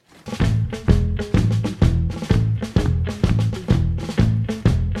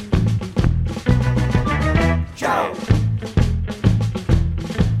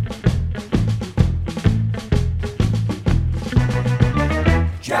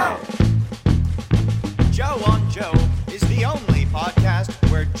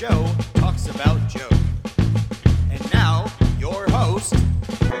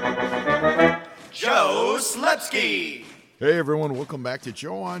Hey everyone, welcome back to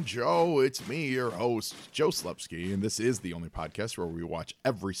Joe on Joe. It's me, your host, Joe Slepsky, and this is the only podcast where we watch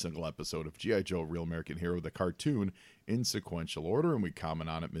every single episode of G.I. Joe, Real American Hero, the cartoon, in sequential order, and we comment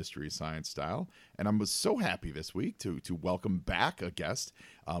on it mystery science style. And I'm so happy this week to welcome back a guest.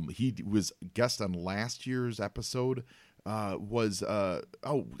 He was guest on last year's episode. I'm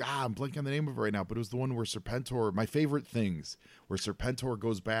blanking on the name of it right now, but it was the one where Serpentor, my favorite things, where Serpentor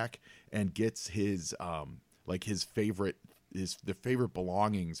goes back and gets his the favorite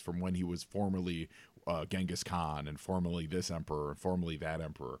belongings from when he was formerly Genghis Khan and formerly this emperor and formerly that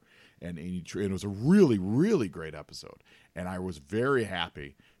emperor. And it was a really, really great episode. And I was very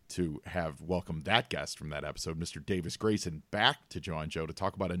happy to have welcomed that guest from that episode, Mr. Davis Grayson, back to Joe on Joe to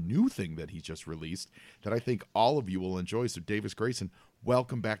talk about a new thing that he just released that I think all of you will enjoy. So Davis Grayson,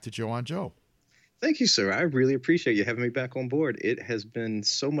 welcome back to Joe on Joe. Thank you, sir. I really appreciate you having me back on board. It has been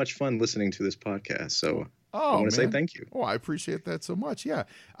so much fun listening to this podcast. So I want to say thank you. Oh, I appreciate that so much. Yeah.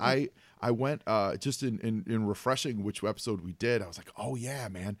 I went just in refreshing which episode we did. I was like, oh yeah,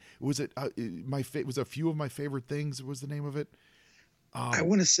 man. Was it was a few of my favorite things was the name of it? I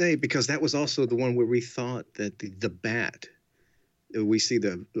want to say, because that was also the one where we thought that the bat, we see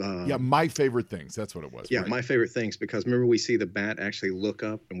the my favorite things. That's what it was. Yeah, right? My favorite things, because remember we see the bat actually look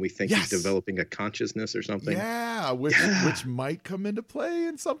up and we think he's developing a consciousness or something. Yeah, which might come into play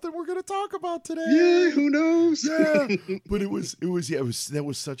in something we're going to talk about today. Yeah, who knows? Yeah, but that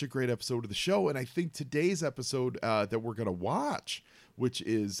was such a great episode of the show, and I think today's episode that we're going to watch, which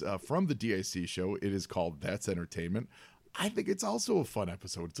is from the DIC show, it is called That's Entertainment. I think it's also a fun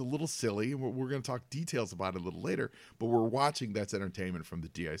episode. It's a little silly, and we're going to talk details about it a little later, but we're watching That's Entertainment from the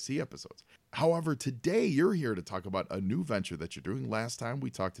DIC episodes. However, today you're here to talk about a new venture that you're doing. Last time we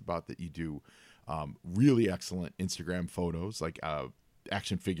talked about that you do really excellent Instagram photos, like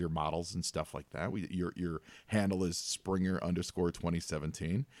action figure models and stuff like that. Your handle is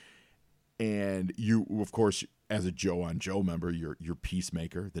Springer_2017. And you, of course, as a Joe on Joe member, you're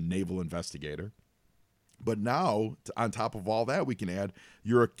Peacemaker, the naval investigator. But now, on top of all that, we can add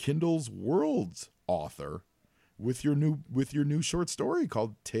you're a Kindle's Worlds author with your new short story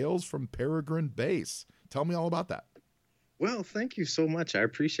called Tales from Peregrine Base. Tell me all about that. Well, thank you so much. I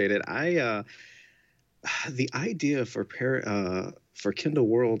appreciate it. The idea for Kindle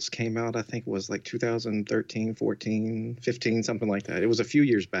Worlds came out, I think it was like 2013, 14, 15, something like that. It was a few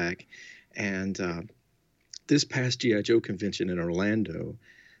years back. And this past G.I. Joe convention in Orlando,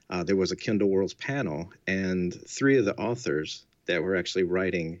 there was a Kindle Worlds panel, and three of the authors that were actually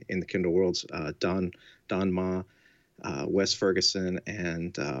writing in the Kindle Worlds, Don Ma, Wes Ferguson,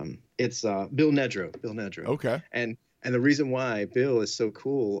 and it's Bill Nedrow. Bill Nedrow. Okay. And the reason why Bill is so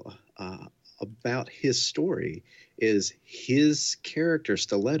cool about his story is his character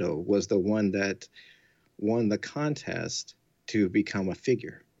Stiletto was the one that won the contest to become a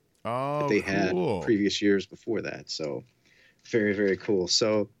figure. Oh, that they had previous years before that. So very, very cool.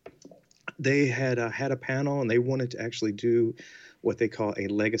 So they had a panel, and they wanted to actually do what they call a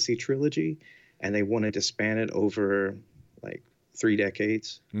legacy trilogy, and they wanted to span it over like 3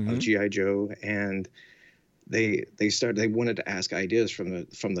 decades of G.I. Joe. And they wanted to ask ideas from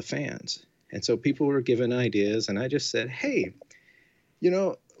the fans. And so people were given ideas, and I just said, hey,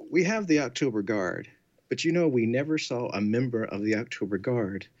 we have the October Guard, but we never saw a member of the October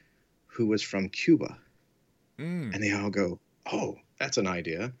Guard who was from Cuba. And they all go, oh, that's an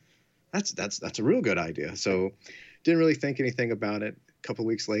idea. That's a real good idea. So didn't really think anything about it. A couple of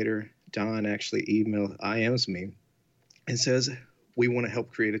weeks later, Don actually IMs me and says, we want to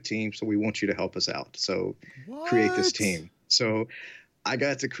help create a team, so we want you to help us out. So create this team. So I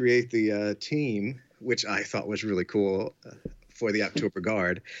got to create the team, which I thought was really cool for the October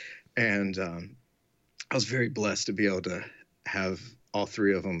Guard. And I was very blessed to be able to have all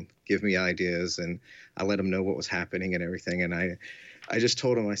three of them give me ideas, and I let them know what was happening and everything. And I just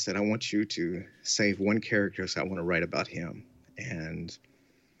told them, I said, I want you to save one character, so I want to write about him. And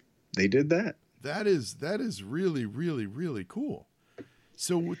they did that. That is really, really, really cool.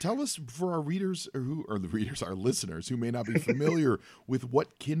 So tell us, for our readers, our listeners who may not be familiar with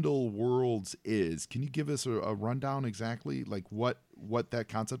what Kindle Worlds is, can you give us a rundown exactly like what that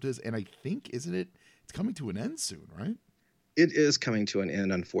concept is? And I think, isn't it, it's coming to an end soon, right? It is coming to an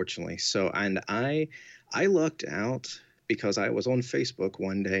end, unfortunately. So, and I lucked out because I was on Facebook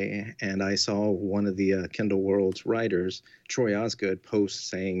one day and I saw one of the Kindle Worlds writers, Troy Osgood, post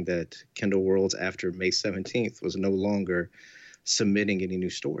saying that Kindle Worlds after May 17th was no longer submitting any new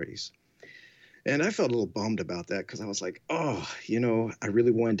stories. And I felt a little bummed about that because I was like, oh, I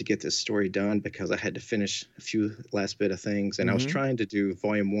really wanted to get this story done because I had to finish a few last bit of things. And I was trying to do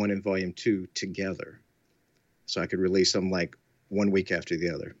volume 1 and volume 2 together. so I could release them like 1 week after the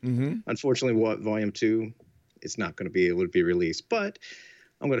other. Mm-hmm. Unfortunately, volume 2, it's not going to be able to be released, but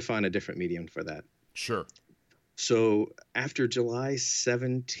I'm going to find a different medium for that. Sure. So after July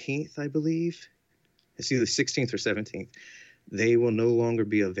 17th, I believe, it's either 16th or 17th, they will no longer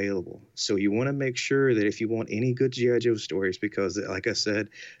be available. So you want to make sure that if you want any good G.I. Joe stories, because like I said,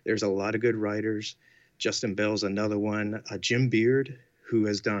 there's a lot of good writers. Justin Bell's another one. Jim Beard, who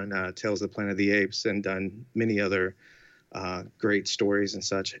has done Tales of the Planet of the Apes and done many other great stories and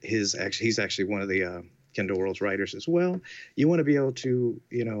such. He's actually one of the Kindle World's writers as well. You want to be able to,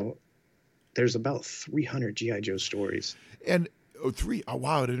 there's about 300 G.I. Joe stories. And three. Oh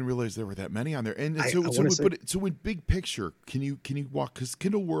wow! I didn't realize there were that many on there. And so in big picture, can you walk? Because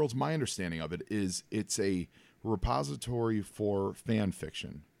Kindle World's, my understanding of it is it's a repository for fan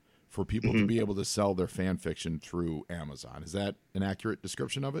fiction, for people to be able to sell their fan fiction through Amazon. Is that an accurate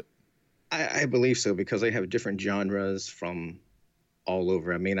description of it? I believe so, because they have different genres from all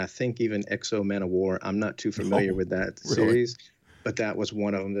over. I mean, I think even Exo Man of War. I'm not too familiar with that series, but that was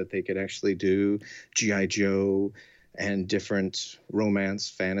one of them that they could actually do. G.I. Joe. And different romance,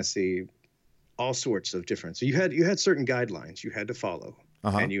 fantasy, all sorts of different. So you had certain guidelines you had to follow,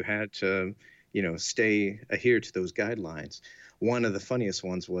 and you had to, adhere to those guidelines. One of the funniest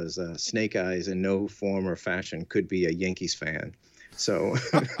ones was Snake Eyes in no form or fashion could be a Yankees fan. So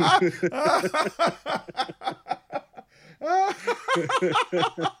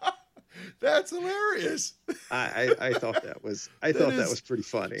that's hilarious. I thought that was pretty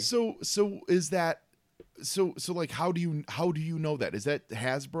funny. So is that. So like how do you know that? Is that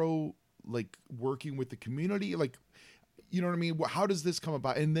Hasbro like working with the community? Like, you know what I mean? How does this come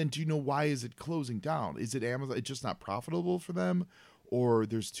about? And then do you know why is it closing down? Is it Amazon? It's just not profitable for them, or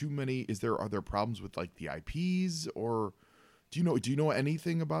there's too many? Are there problems with like the IPs, or do you know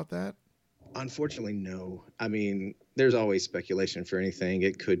anything about that? Unfortunately, no. I mean, there's always speculation for anything.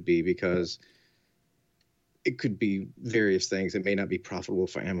 It could be because it could be various things. It may not be profitable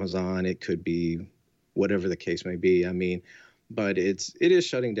for Amazon. It could be whatever the case may be. I mean, but it is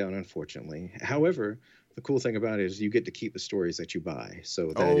shutting down, unfortunately. However, the cool thing about it is you get to keep the stories that you buy.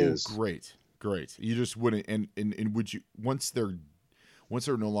 So that is great. You just wouldn't, and would you, once they're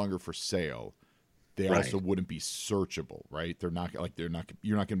no longer for sale, they also wouldn't be searchable, right? You're not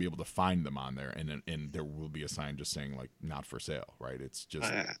going to be able to find them on there, and there will be a sign just saying like not for sale, right? It's just.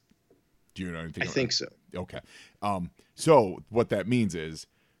 Do you know anything? I think so. Okay. So what that means is,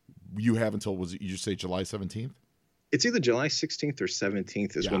 you have until, you just say July 17th? It's either July 16th or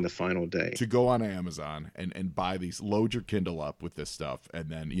 17th is when the final day. To go on Amazon and buy these, load your Kindle up with this stuff, and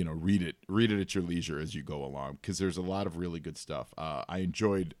then, read it at your leisure as you go along, because there's a lot of really good stuff. I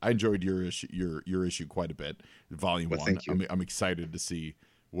enjoyed your issue quite a bit, volume 1. Thank you. I'm excited to see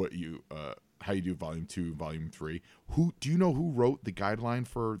what how you do volume 2, volume 3. Do you know who wrote the guideline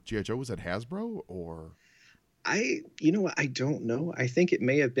for G.I. Joe? Was that Hasbro or? I don't know. I think it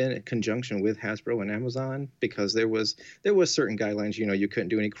may have been in conjunction with Hasbro and Amazon, because there was certain guidelines. You couldn't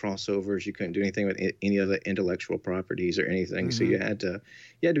do any crossovers. You couldn't do anything with any other intellectual properties or anything. So you had to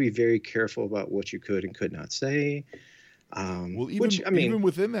be very careful about what you could and could not say. Even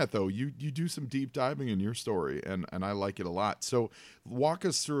within that though, you do some deep diving in your story, and I like it a lot. So walk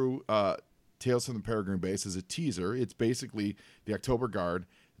us through Tales from the Peregrine Base as a teaser. It's basically the October Guard.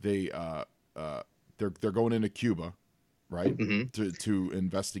 They're going into Cuba, right? To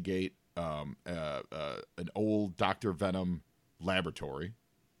investigate an old Dr. Venom laboratory.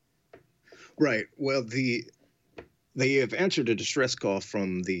 Right. Well, they have answered a distress call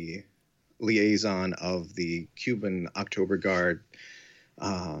from the liaison of the Cuban October Guard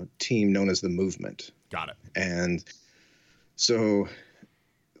team known as the Movement. Got it. And so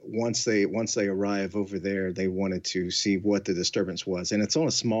once they arrive over there, they wanted to see what the disturbance was, and it's on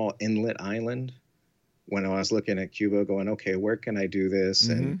a small inlet island. When I was looking at Cuba, going, okay, where can I do this?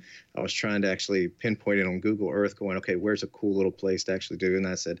 And I was trying to actually pinpoint it on Google Earth, going, okay, where's a cool little place to actually do? And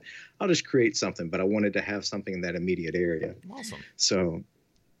I said, I'll just create something, but I wanted to have something in that immediate area. Awesome. So,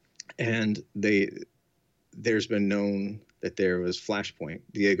 and there's been known that there was Flashpoint,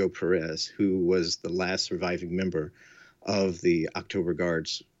 Diego Perez, who was the last surviving member of the October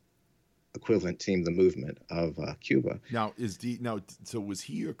Guard's equivalent team, the Movement of Cuba. Now, so was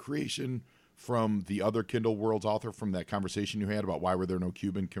he a creation from the other Kindle Worlds author from that conversation you had about why were there no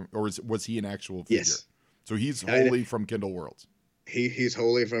Cuban, or was he an actual figure? Yes. So he's wholly from Kindle Worlds. He's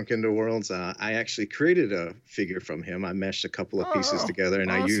wholly from Kindle Worlds. I actually created a figure from him. I meshed a couple of pieces together, and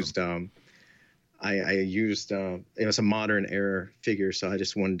awesome. I used I used it was a modern era figure, so I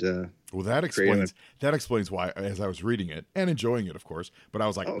just wanted to Well, that create an. explains why, as I was reading it and enjoying it, of course, but I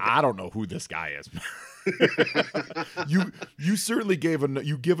was like, Oh, okay. I don't know who this guy is. You certainly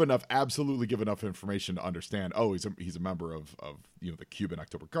absolutely give enough information to understand. Oh, he's a member of the Cuban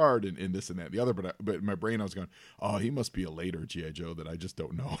October Guard and this and that and the other. But in my brain I was going, oh, he must be a later GI Joe that I just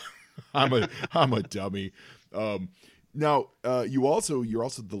don't know. I'm a dummy. Now, you're also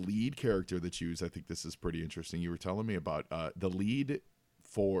the lead character that you use. I think this is pretty interesting. You were telling me about the lead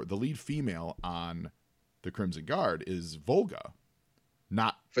female on the Crimson Guard is Volga,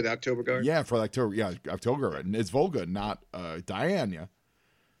 not For the October Guard. yeah, for October, yeah, October, and it's Volga, not Diana.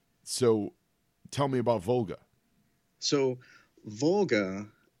 So, tell me about Volga. So Volga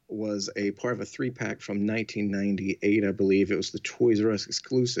was a part of a 3-pack from 1998, I believe. It was the Toys R Us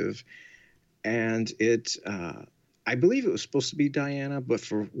exclusive, and I believe it was supposed to be Diana, but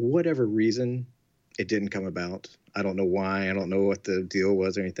for whatever reason, it didn't come about. I don't know why. I don't know what the deal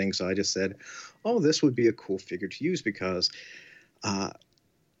was or anything. So I just said, oh, this would be a cool figure to use because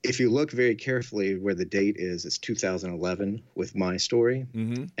if you look very carefully where the date is, it's 2011 with my story.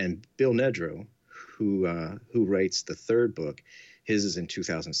 Mm-hmm. And Bill Nedro, who writes the third book, his is in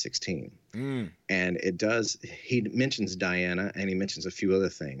 2016. And he mentions Diana and he mentions a few other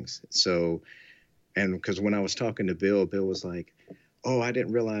things. So, and because when I was talking to Bill was like, oh, I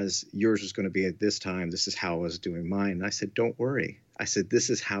didn't realize yours was going to be at this time. This is how I was doing mine. And I said, don't worry. I said, this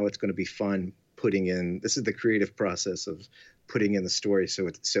is how it's going to be fun this is the creative process of putting in the story.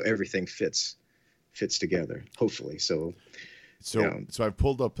 So everything fits together, hopefully. So I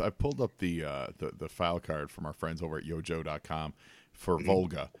pulled up the file card from our friends over at yojo.com for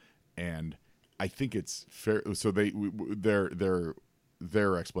Volga, and I think it's fair. So their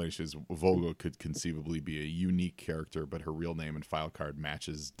explanation is Volga could conceivably be a unique character, but her real name and file card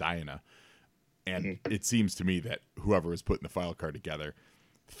matches Diana. And it seems to me that whoever was putting the file card together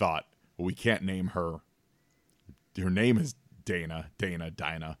thought, well, we can't name her. Her name is Dinah.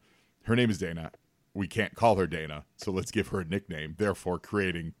 Her name is Dana. We can't call her Dana, so let's give her a nickname, therefore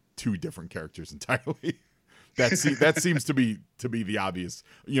creating two different characters entirely. That seems to be the obvious,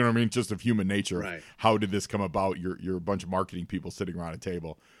 you know what I mean, just of human nature. Right. How did this come about? You're a bunch of marketing people sitting around a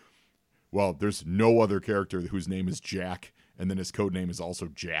table. Well, there's no other character whose name is Jack, and then his code name is also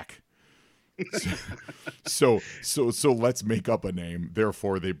Jack. So let's make up a name.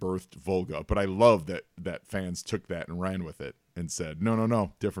 Therefore, they birthed Volga. But I love that fans took that and ran with it and said,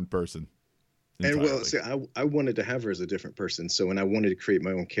 no, different person. Entirely. And well, see, I wanted to have her as a different person. So, and I wanted to create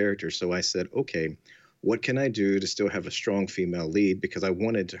my own character. So I said, okay, what can I do to still have a strong female lead? Because I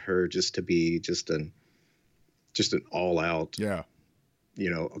wanted her just to be just an all out, yeah,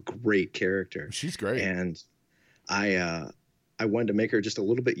 a great character. She's great. And I wanted to make her just a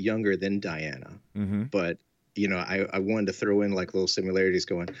little bit younger than Diana, but I wanted to throw in like little similarities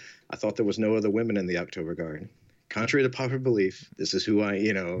going, I thought there was no other women in the October Guard. Contrary to popular belief, this is who I,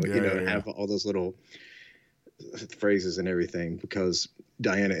 have all those little phrases and everything, because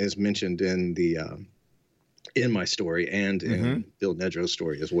Diana is mentioned in the in my story and in Bill Nedro's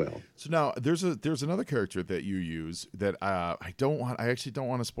story as well. So now there's another character that you use that I actually don't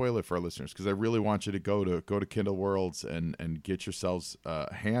want to spoil it for our listeners, because I really want you to go to Kindle Worlds and get yourselves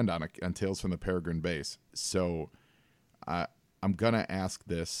a hand on Tales from the Peregrine Base. So I'm gonna ask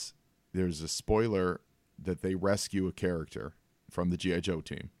this. There's a spoiler that they rescue a character from the G.I. Joe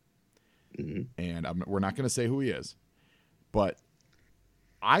team. And we're not going to say who he is, but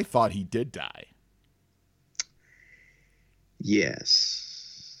I thought he did die.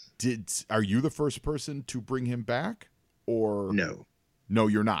 Yes. Are you the first person to bring him back, or no? No,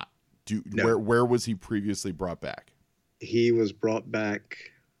 you're not. No. Where was he previously brought back? He was brought back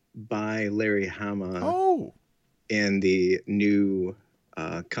by Larry Hama. Oh, in the new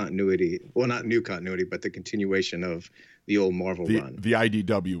continuity. Well, not new continuity, but the continuation of the old Marvel run. The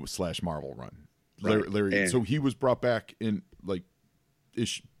IDW/Marvel run. Right. Larry. So he was brought back in like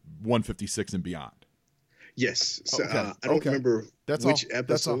issue 156 and beyond. Yes. So, I don't remember which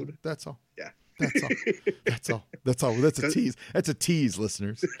episode. That's all. Yeah. That's all. That's a tease. That's a tease,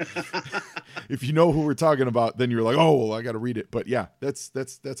 listeners. If you know who we're talking about, then you're like, oh, well, I got to read it. But yeah, that's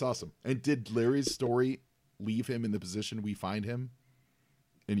awesome. And did Larry's story leave him in the position we find him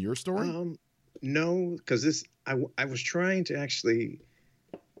in your story? No, because I was trying to actually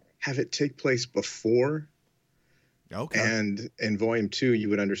have it take place before. Okay. And in volume 2, you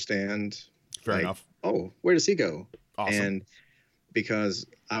would understand. Fair enough. Oh, where does he go? Awesome. And because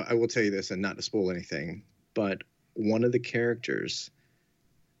I will tell you this, and not to spoil anything, but one of the characters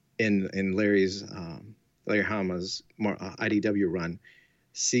in Larry Hama's IDW run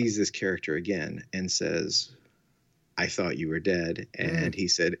sees this character again and says, "I thought you were dead," and he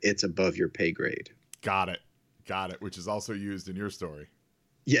said, "It's above your pay grade." Got it. Got it. Which is also used in your story.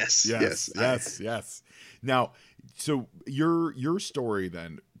 Yes, Yes, yes, yes. Now, so your story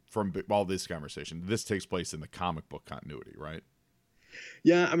then from all this conversation, this takes place in the comic book continuity, right?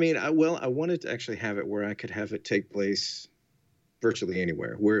 yeah. I mean, I wanted to actually have it where I could have it take place virtually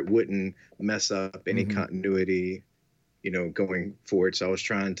anywhere, where it wouldn't mess up any continuity, going forward. So I was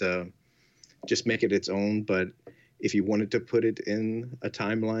trying to just make it its own, but if you wanted to put it in a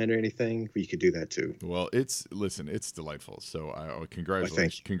timeline or anything, you could do that too. Well, it's delightful. So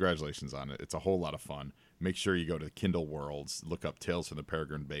congratulations on it. It's a whole lot of fun. Make sure you go to Kindle Worlds, look up Tales from the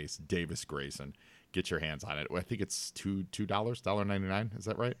Peregrine Base, Davis Grayson, get your hands on it. I think it's $2.99. Is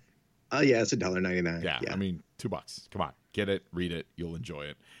that right? Yeah, it's $1.99. Yeah, I mean $2. Come on, get it, read it, you'll enjoy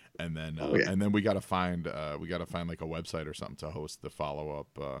it. And then yeah. and then we gotta find like a website or something to host the follow up.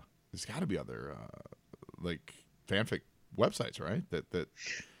 There's got to be other like fanfic websites, right? That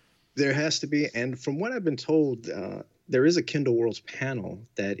There has to be, and from what I've been told, there is a Kindle Worlds panel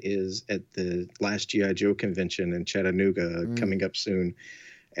that is at the last GI Joe convention in Chattanooga coming up soon,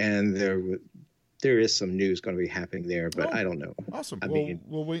 and there is some news going to be happening there, but I don't know. Awesome.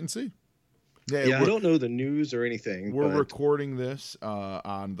 We'll wait and see. Yeah, I don't know the news or anything. We're recording this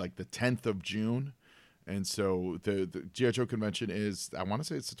on like the 10th of June, and so the GI Joe convention is, I want to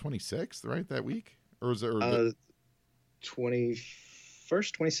say it's the 26th, right? That week, or is it? 21st,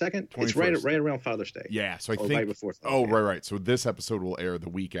 22nd. It's right around Father's Day. Yeah, so I think right before. Right. So this episode will air the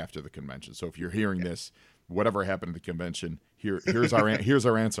week after the convention. So if you're hearing this, whatever happened at the convention, here's our here's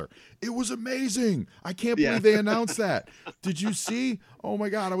our answer. It was amazing. I can't believe they announced that. Did you see? Oh my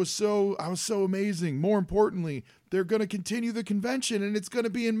God, I was so amazing. More importantly, they're going to continue the convention, and it's going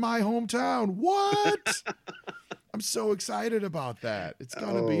to be in my hometown. What? I'm so excited about that. It's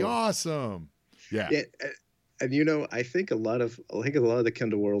going to be awesome. Yeah. And I think a lot of the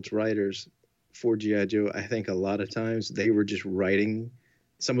Kindle Worlds writers for GI Joe, I think a lot of times they were just writing.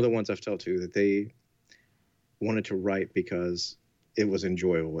 Some of the ones I've told to that they wanted to write because it was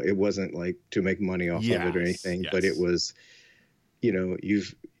enjoyable. It wasn't like to make money off of it or anything, but it was,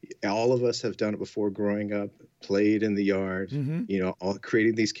 all of us have done it before growing up, played in the yard, all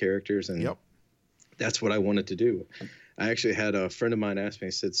creating these characters, and that's what I wanted to do. I actually had a friend of mine ask me,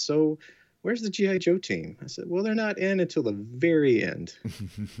 he said, "So where's the G.I. Joe team?" I said, "Well, they're not in until the very end."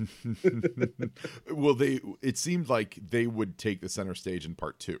 Well, it seemed like they would take the center stage in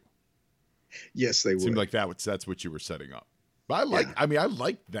part 2. Yes, they would. Seemed like that's what you were setting up. But I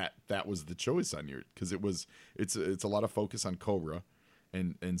like that was the choice on your, because it's a lot of focus on Cobra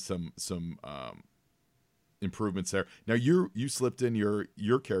and some improvements there. Now you slipped in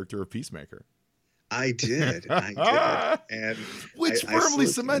your character of Peacemaker. I did. And which firmly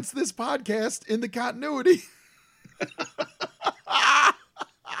cements this podcast in the continuity.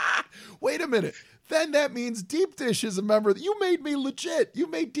 Wait a minute. Then that means Deep Dish is a member. You made me legit. You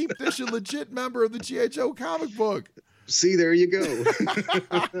made Deep Dish a legit member of the G.I. Joe comic book. See, there you go.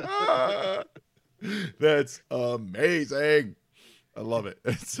 That's amazing. I love it.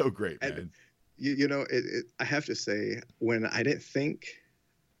 It's so great, man. And, I have to say, when I didn't think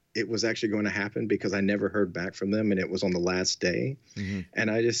it was actually going to happen, because I never heard back from them, and it was on the last day.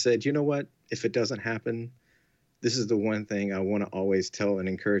 And I just said, you know what? If it doesn't happen, this is the one thing I want to always tell and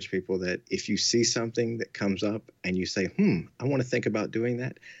encourage people, that if you see something that comes up and you say, I want to think about doing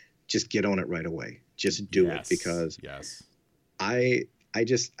that, just get on it right away. Just do it, because I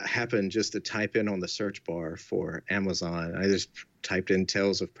just happened just to type in on the search bar for Amazon. I just typed in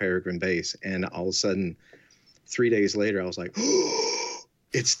Tales of Peregrine Base, and all of a sudden, 3 days later, I was like, oh,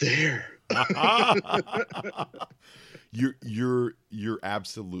 it's there. You're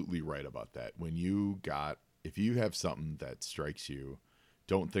absolutely right about that. If you have something that strikes you,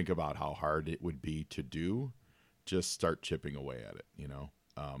 don't think about how hard it would be to do. Just start chipping away at it.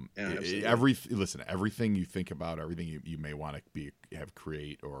 Everything you think about, everything you may want to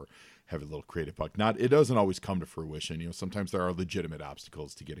create or have a little creative bug. It doesn't always come to fruition. Sometimes there are legitimate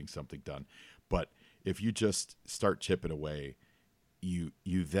obstacles to getting something done. But if you just start chipping away, you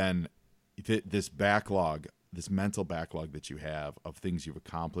then this backlog, this mental backlog that you have of things you've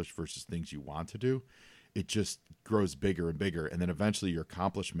accomplished versus things you want to do, it just grows bigger and bigger, and then eventually your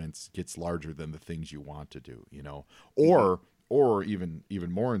accomplishments gets larger than the things you want to do, or even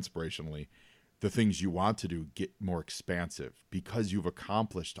more inspirationally, the things you want to do get more expansive because you've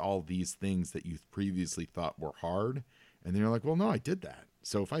accomplished all these things that you previously thought were hard, and then you're like, well, no, I did that.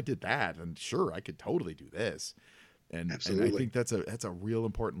 So if I did that, then sure, I could totally do this. And I think that's a real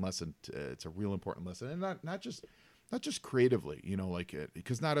important lesson. It's a real important lesson, and not just not just creatively, you know, like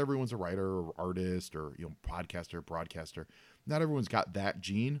because not everyone's a writer or artist or, you know, podcaster, broadcaster. Not everyone's got that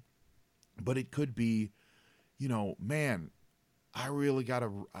gene, but it could be, you know, man, I really got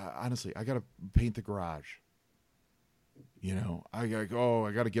to, honestly, I got to paint the garage. You know, I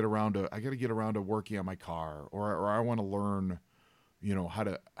got to get around to working on my car, or I want to learn, you know, how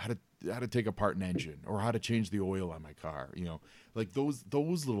to take apart an engine, or how to change the oil on my car, you know, like those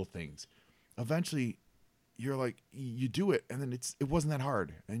little things. Eventually you're like, you do it, and then it wasn't that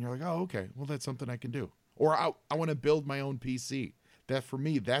hard, and you're like, oh, okay, well, that's something I can do. Or I want to build my own PC. That, for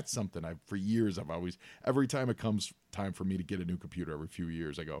me, that's something for years I've always, every time it comes time for me to get a new computer every few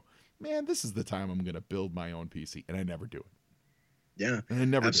years, I go, man, this is the time I'm going to build my own PC, and I never do it. Yeah, and I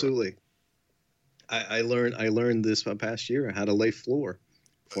never absolutely. I learned this past year how to lay floor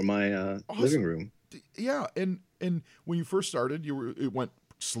for my awesome. living room. Yeah, and when you first started, it went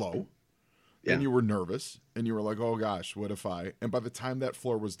slow. Yeah. And you were nervous, and you were like, oh gosh, what if I, and by the time that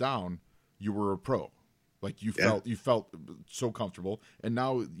floor was down, you were a pro. Like you felt so comfortable, and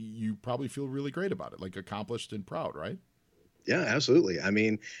now you probably feel really great about it, like accomplished and proud, right? Yeah, absolutely. I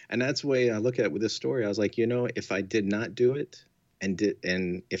mean, and that's the way I look at it with this story. I was like, you know, if I did not do it, and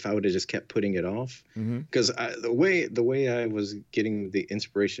if I would have just kept putting it off, because the way I was getting the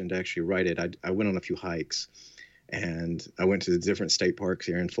inspiration to actually write it, I went on a few hikes, and I went to the different state parks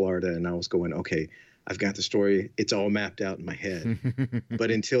here in Florida, and I was going, okay, I've got the story. It's all mapped out in my head.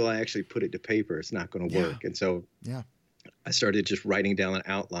 But until I actually put it to paper, it's not going to work. And so I started just writing down an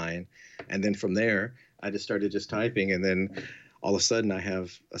outline. And then from there, I just started just typing. And then all of a sudden, I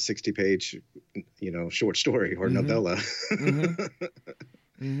have a 60-page, you know, short story or novella.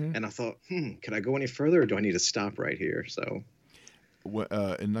 And I thought, can I go any further, or do I need to stop right here? So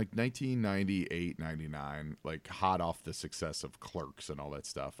in like 1998, 99, like hot off the success of Clerks and all that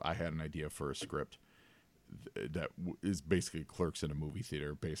stuff, I had an idea for a script that is basically Clerks in a movie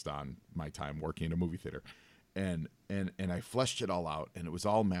theater, based on my time working in a movie theater. And I fleshed it all out, and it was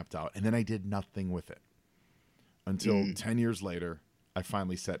all mapped out, and then I did nothing with it until 10 years later. I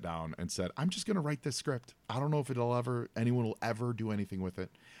finally sat down and said, I'm just going to write this script. I don't know if anyone will ever do anything with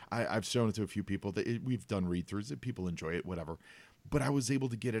it. I've shown it to a few people that we've done read-throughs, people enjoy it, whatever. But I was able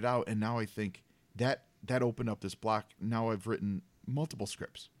to get it out, and now I think that opened up this block. Now I've written multiple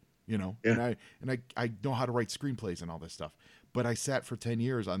scripts, you know, and I know how to write screenplays and all this stuff. But I sat for 10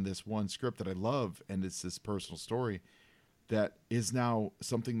 years on this one script that I love, and it's this personal story that is now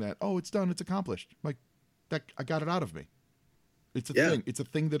something that, oh, it's done, it's accomplished. Like that, I got it out of me. It's a thing. It's a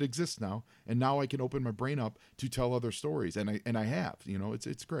thing that exists now, and now I can open my brain up to tell other stories, and I have. You know,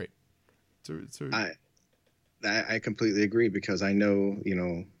 it's great. I completely agree, because I know, you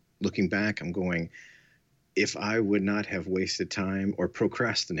know, looking back, I'm going, if I would not have wasted time or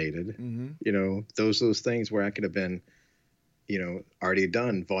procrastinated, you know, those things where I could have been, you know, already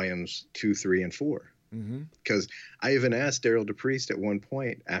done volumes 2, 3, and 4. Because I even asked Daryl DePriest at one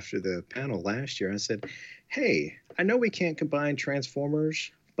point after the panel last year, I said, hey, I know we can't combine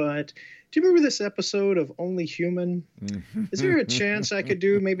Transformers, but do you remember this episode of Only Human? Is there a chance I could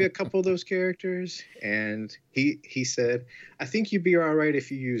do maybe a couple of those characters? And he said, I think you'd be all right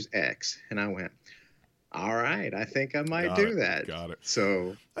if you use X. And I went, all right, I think I might do that. Got it.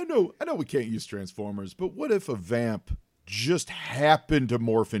 So I know we can't use Transformers, but what if a vamp just happened to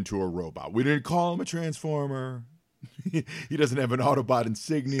morph into a robot? We didn't call him a Transformer. He doesn't have an Autobot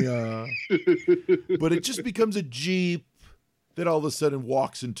insignia. But it just becomes a Jeep that all of a sudden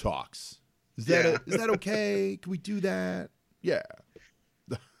walks and talks. Is that okay? Can we do that? Yeah.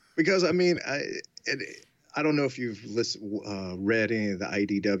 Because, I mean, I don't know if you've read any of the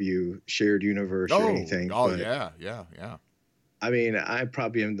IDW shared universe or anything. Oh, yeah. I mean, I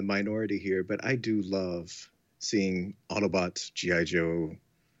probably am the minority here, but I do love seeing Autobots, G.I. Joe,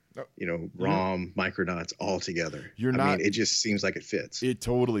 you know, ROM, Micronauts all together. I mean, it just seems like it fits. It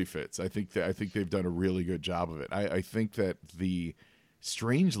totally fits. I think they've done a really good job of it. I think that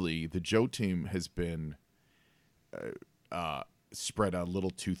strangely, the Joe team has been spread a little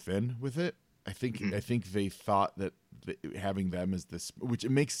too thin with it. I think they thought that having them as this, which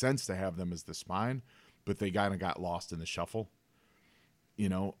it makes sense to have them as the spine, but they kind of got lost in the shuffle, you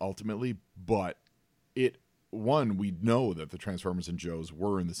know, ultimately. But we know that the Transformers and Joes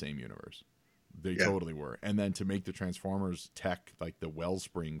were in the same universe. They totally were. And then to make the Transformers tech, like the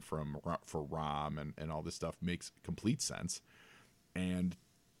wellspring for ROM and all this stuff, makes complete sense. And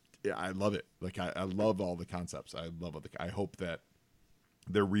I love it. Like I love all the concepts. I love it. I hope that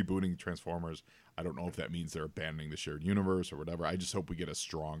they're rebooting Transformers. I don't know if that means they're abandoning the shared universe or whatever. I just hope we get a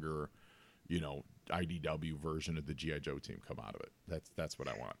stronger, you know, IDW version of the G.I. Joe team come out of it. That's what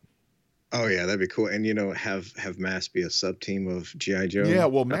I want. Oh yeah, that'd be cool. And have Mask be a sub team of GI Joe. Yeah,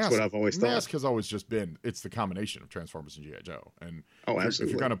 well, That's what I've always thought. Mask has always just been, it's the combination of Transformers and GI Joe. And Oh, if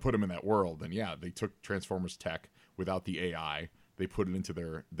absolutely. you're going to put them in that world, then yeah, they took Transformers tech without the AI. They put it into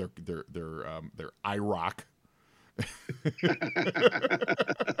their IROC.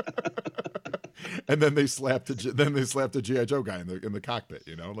 And then they slapped a GI Joe guy in the cockpit.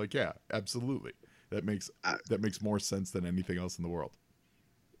 Like, yeah, absolutely. That makes more sense than anything else in the world.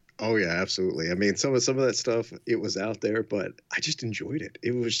 Oh yeah, absolutely. I mean, some of that stuff, it was out there, but I just enjoyed it.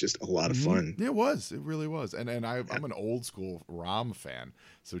 It was just a lot of fun. It was. It really was. And I'm an old school Rom fan,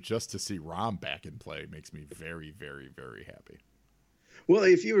 so just to see Rom back in play makes me very, very, very happy. Well,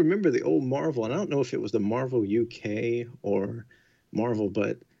 if you remember the old Marvel, and I don't know if it was the Marvel UK or Marvel,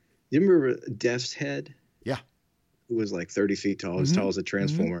 but you remember Death's Head? Yeah. Who was like 30 feet tall, as tall as a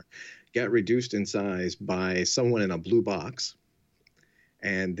Transformer, got reduced in size by someone in a blue box.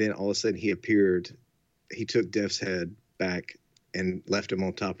 And then all of a sudden he appeared. He took Death's Head back and left him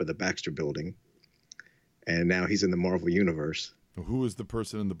on top of the Baxter building. And now he's in the Marvel universe. Who was the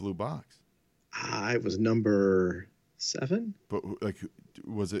person in the blue box? It was number 7. But like,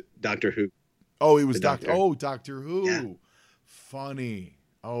 was it Doctor Who? Oh, it was Doctor. Oh, Doctor Who. Yeah. Funny.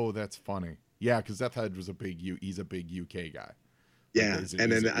 Oh, that's funny. Yeah, because Death's Head was he's a big UK guy. Yeah, and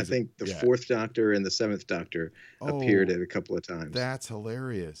then I think the 4th Doctor and the 7th Doctor appeared at a couple of times. That's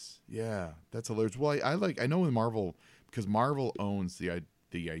hilarious. Yeah, that's hilarious. Well, I know in Marvel, because Marvel owns the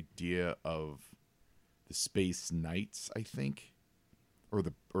idea of the Space Knights, I think,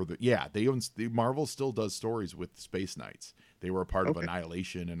 Marvel still does stories with Space Knights. They were a part of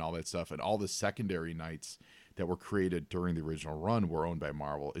Annihilation and all that stuff, and all the secondary Knights that were created during the original run were owned by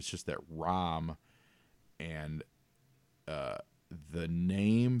Marvel. It's just that Rom and the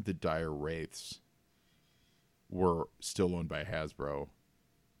name the Dire Wraiths were still owned by Hasbro,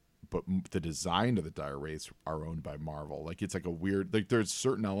 but the design of the Dire Wraiths are owned by Marvel. Like, it's like a weird, like, there's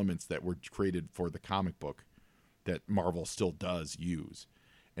certain elements that were created for the comic book that Marvel still does use.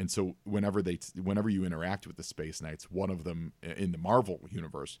 And so whenever you interact with the Space Knights, one of them in the Marvel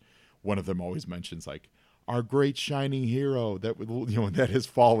universe, one of them always mentions like, our great shining hero that has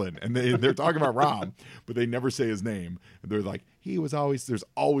fallen, and they're talking about Rom, but they never say his name. They're like, there's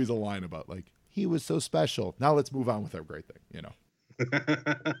always a line about like, he was so special. Now let's move on with our great thing,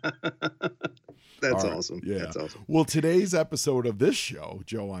 That's right. awesome. Yeah. That's awesome. Well, today's episode of this show,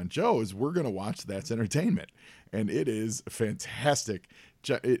 Joe on Joe, is we're going to watch That's Entertainment, and it is fantastic.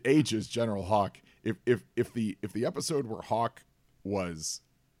 It ages General Hawk. If the episode where Hawk was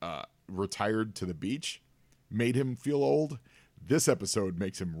retired to the beach made him feel old, this episode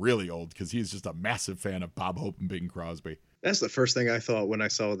makes him really old because he's just a massive fan of Bob Hope and Bing Crosby. That's the first thing I thought when I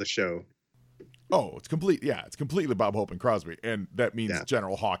saw the show. Oh, it's complete. Yeah, it's completely Bob Hope and Crosby, and that means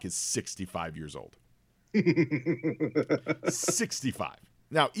General Hawk is 65 years old. 65.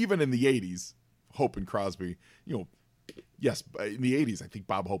 Now, even in the 80s, Hope and Crosby, yes, in the 80s, I think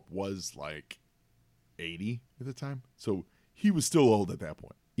Bob Hope was like 80 at the time, so he was still old at that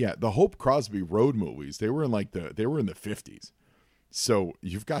point. Yeah, the Hope Crosby road movies, they were in the 50s. So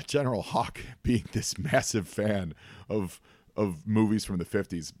you've got General Hawk being this massive fan of movies from the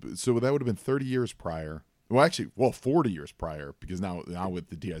 50s. So that would have been 30 years prior. Well, actually, 40 years prior, because now with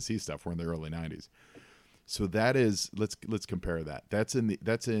the DIC stuff, we're in the early 90s. So that is, let's compare that. That's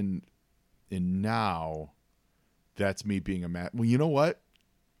now, that's me being well, you know what?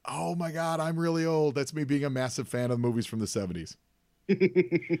 Oh my God, I'm really old. That's me being a massive fan of movies from the 70s.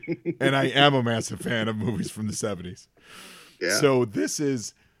 And I am a massive fan of movies from the 70s. Yeah. So this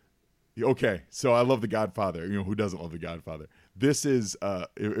is okay. So I love The Godfather. Who doesn't love The Godfather? This is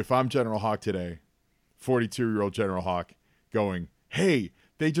if I'm General Hawk today, 42-year-old General Hawk going, hey,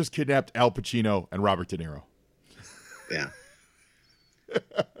 they just kidnapped Al Pacino and Robert De Niro. Yeah.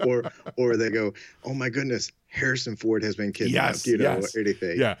 or they go, oh my goodness, Harrison Ford has been kidnapped. Yes.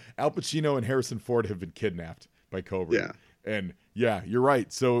 Anything. Yeah. Al Pacino and Harrison Ford have been kidnapped by Cobra. Yeah. And yeah, you're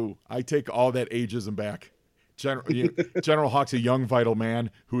right. So I take all that ageism back. General Hawk's a young, vital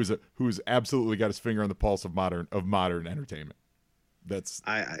man who's absolutely got his finger on the pulse of modern entertainment. That's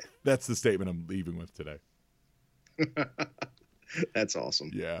the statement I'm leaving with today. That's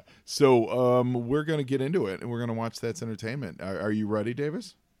awesome. Yeah. So we're gonna get into it, and we're gonna watch That's Entertainment. Are you ready,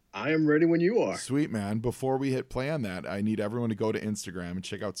 Davis? I am ready when you are. Sweet, man. Before we hit play on that, I need everyone to go to Instagram and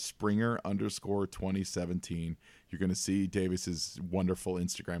check out Springer_2017. You're going to see Davis's wonderful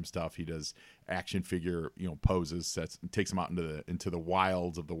Instagram stuff. He does action figure, poses, takes them out into the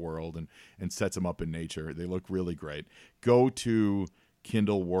wilds of the world and sets them up in nature. They look really great. Go to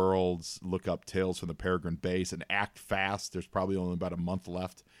Kindle Worlds, look up Tales from the Peregrine Base, and act fast. There's probably only about a month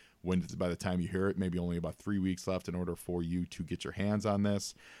left by the time you hear it, maybe only about 3 weeks left in order for you to get your hands on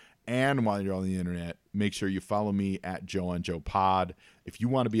this. And while you're on the internet, make sure you follow me at Joe on Joe Pod. If you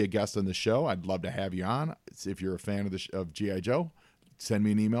want to be a guest on the show, I'd love to have you on. If you're a fan of of G.I. Joe, send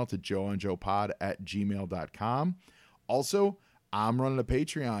me an email to joeonjoepod@gmail.com. Also, I'm running a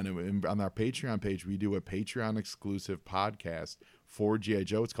Patreon, and on our Patreon page, we do a Patreon exclusive podcast for G.I.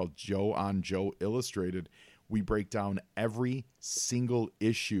 Joe. It's called Joe on Joe Illustrated. We break down every single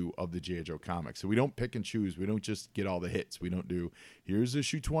issue of the G.I. Joe comics. So we don't pick and choose. We don't just get all the hits. We don't do, here's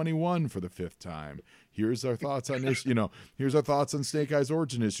issue 21 for the 5th time. Here's our thoughts on this, here's our thoughts on Snake Eyes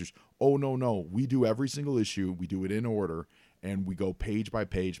origin issues. Oh, no. We do every single issue. We do it in order, and we go page by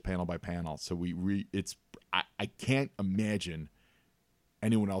page, panel by panel. So I can't imagine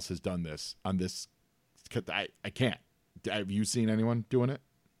anyone else has done this on this. I can't. Have you seen anyone doing it?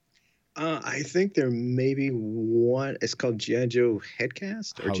 I think there may be one. It's called G.I. Joe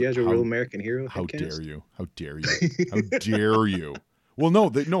Headcast or G.I. Joe Real American Hero Headcast. How dare you? How dare you? How dare you? Well, no,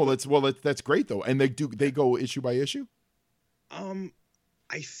 that's great though. And they go issue by issue. I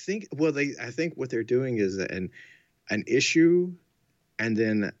think what they're doing is an issue, and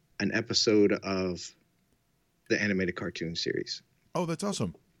then an episode of the animated cartoon series. Oh, that's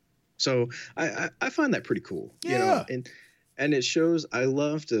awesome. So I find that pretty cool. Yeah. And it shows. I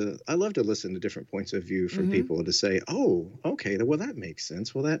love to listen to different points of view from people to say, oh, okay, well that makes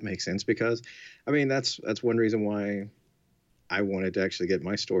sense. Well, that makes sense because, I mean, that's one reason why I wanted to actually get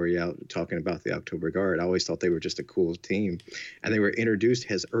my story out talking about the October Guard. I always thought they were just a cool team, and they were introduced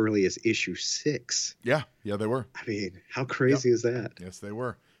as early as issue 6. Yeah, they were. I mean, how crazy is that? Yes, they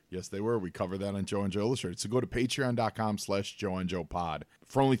were. We covered that on Joe and Joe Illustrated. So go to patreon.com/Joe and Joe Pod.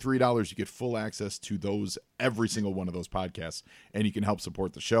 For only $3, you get full access to every single one of those podcasts, and you can help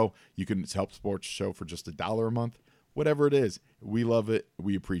support the show. You can help support the show for just $1 a month, whatever it is. We love it.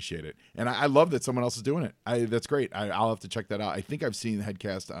 We appreciate it. And I love that someone else is doing it. That's great. I'll have to check that out. I think I've seen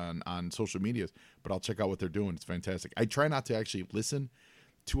Headcast on social medias, but I'll check out what they're doing. It's fantastic. I try not to actually listen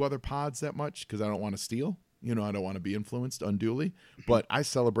to other pods that much because I don't want to steal. I don't want to be influenced unduly, but I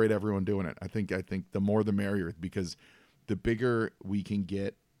celebrate everyone doing it. I think the more the merrier, because the bigger we can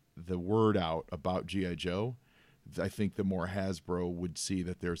get the word out about G.I. Joe, I think the more Hasbro would see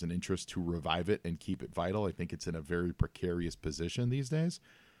that there's an interest to revive it and keep it vital. I think it's in a very precarious position these days.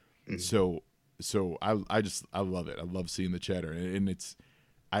 So I love it. I love seeing the chatter, and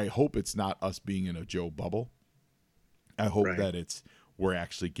I hope it's not us being in a Joe bubble. I hope that we're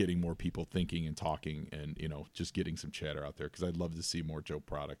actually getting more people thinking and talking and, just getting some chatter out there, because I'd love to see more Joe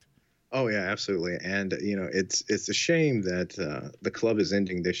product. Oh, yeah, absolutely. And, it's a shame that the club is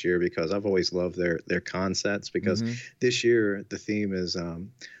ending this year, because I've always loved their concepts, because this year the theme is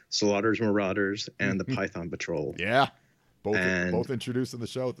Slaughters Marauders and the Python Patrol. Yeah, both introduced in the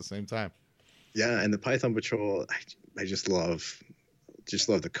show at the same time. Yeah, and the Python Patrol, I just love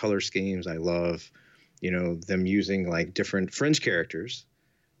the color schemes. I love them using like different fringe characters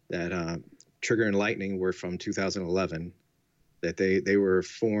that Trigger and Lightning were from 2011, that they were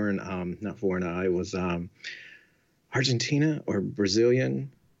not foreign, it was Argentina or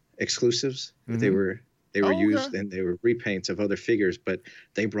Brazilian exclusives that they were used, and they were repaints of other figures, but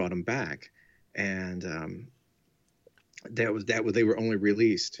they brought them back, and they were only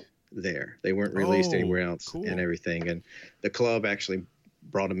released there. They weren't released anywhere else. Cool. And everything, and the club actually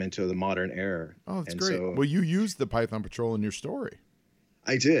brought them into the modern era. Oh, that's great. So, well, you used the Python Patrol in your story.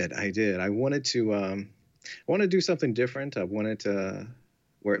 I did. I wanted to do something different. I wanted to,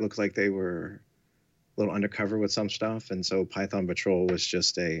 where it looked like they were a little undercover with some stuff, and so Python Patrol was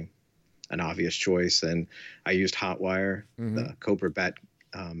just an obvious choice. And I used Hotwire, the Cobra Bat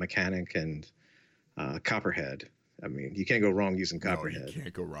mechanic, and Copperhead. I mean, you can't go wrong using Copperhead. No, you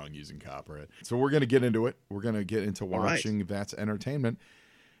can't go wrong using Copperhead. So we're going to get into it. We're going to get into watching That's Entertainment.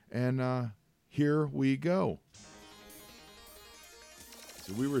 And here we go.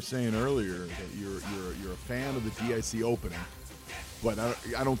 So we were saying earlier that you're a fan of the DIC opening, but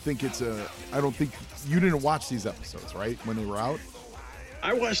I don't think you didn't watch these episodes, right, when they were out?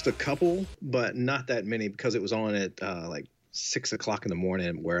 I watched a couple, but not that many, because it was on at like 6 o'clock in the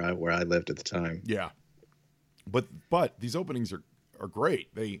morning where I lived at the time. Yeah. But these openings are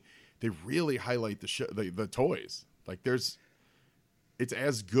great. They really highlight the toys. Like it's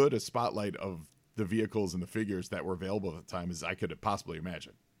as good a spotlight of the vehicles and the figures that were available at the time as I could have possibly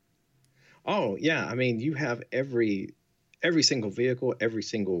imagined. Oh yeah, I mean, you have every single vehicle, every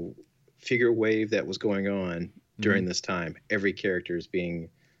single figure wave that was going on during this time. Every character is being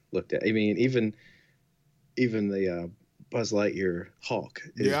looked at. I mean, even the Buzz Lightyear Hulk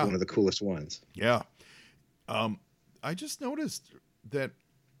is one of the coolest ones. Yeah. I just noticed that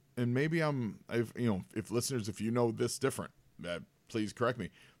and maybe if listeners, if you know this different, please correct me.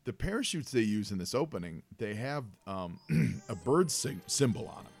 The parachutes they use in this opening, they have a bird symbol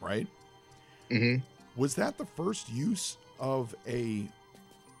on them, right? Mm-hmm. Was that the first use of a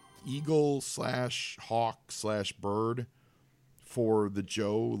eagle / hawk / bird for the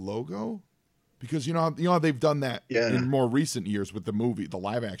Joe logo? Because you know how they've done that in more recent years with the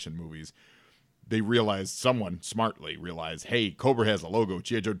live action movies. Someone smartly realized, hey, Cobra has a logo.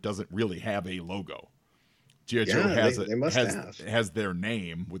 G.I. Joe doesn't really have a logo. G.I. Joe has their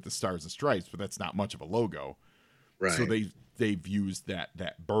name with the stars and stripes, but that's not much of a logo. Right. So they've used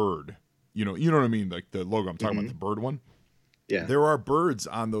that bird. You know what I mean? Like the logo I'm talking about, the bird one. Yeah. There are birds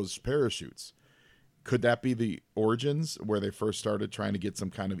on those parachutes. Could that be the origins where they first started trying to get some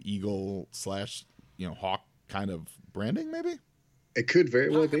kind of eagle / hawk kind of branding? Maybe. It could very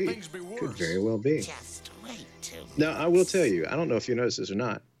well be. Could very well be. Just wait till Now, I will tell you, I don't know if you noticed this or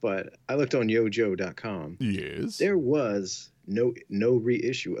not, but I looked on yojo.com. Yes. There was no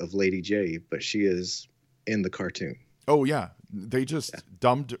reissue of Lady J, but she is in the cartoon. Oh, yeah. They just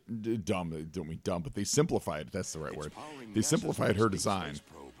don't mean dumb, but they simplified. That's the right word. They simplified her design.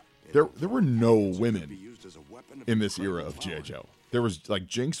 There were no women in this era of G.I. Joe. There was,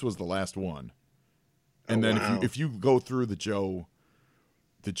 Jinx was the last one. And then if you go through the Joe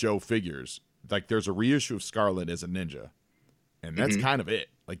figures, there's a reissue of Scarlet as a ninja, and that's kind of it.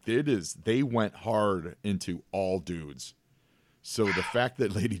 They went hard into all dudes. So the fact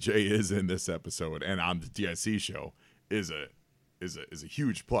that Lady J is in this episode and on the DIC show is a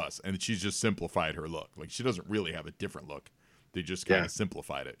huge plus, and she's just simplified her look. She doesn't really have a different look. They just kind of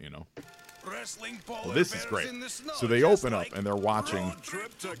simplified it, Well, this is great. So they open up and they're watching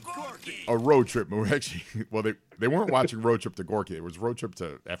a road trip movie. Actually, well, they weren't watching Road Trip to Gorky. It was Road Trip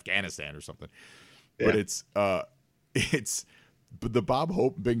to Afghanistan or something. Yeah. But it's the Bob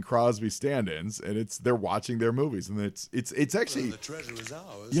Hope, Bing Crosby stand-ins, and they're watching their movies, and it's actually the treasure is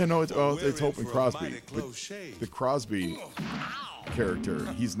ours. Yeah, no, it's Hope and Crosby. The Crosby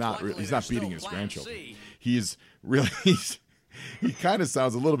character, he's not beating his grandchildren. He's really he kind of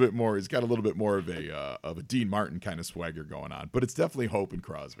sounds a little bit more. He's got a little bit more of a Dean Martin kind of swagger going on, but it's definitely Hope and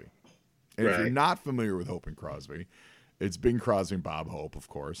Crosby. And if you're not familiar with Hope and Crosby, it's Bing Crosby and Bob Hope, of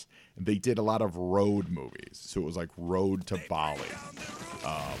course. And they did a lot of road movies, so it was like Road to Bali,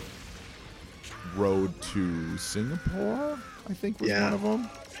 Road to Singapore, I think was one of them.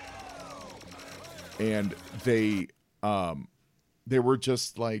 And they were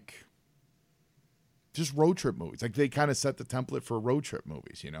just road trip movies. They kind of set the template for road trip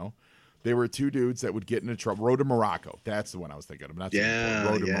movies, They were two dudes that would get into trouble. Road to Morocco. That's the one I was thinking of. Not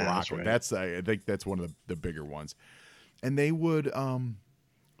Road to Morocco. That's right. I think that's one of the bigger ones. And they would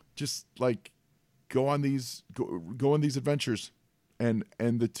just go on these adventures, and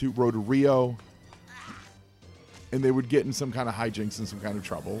the two rode to Rio, and they would get in some kind of hijinks and some kind of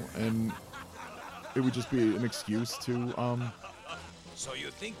trouble, and it would just be an excuse to So you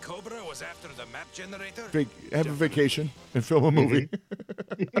think Cobra was after the map generator? have a vacation and film a movie.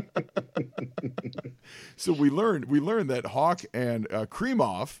 So we learned that Hawk and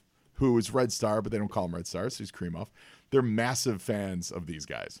Kremov, who is Red Star, but they don't call him Red Star, so he's Kremov. They're massive fans of these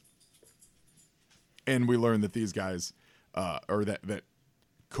guys. And we learned that these guys, or that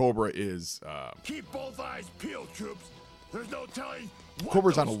Cobra is... Keep both eyes peeled, troops. There's no telling what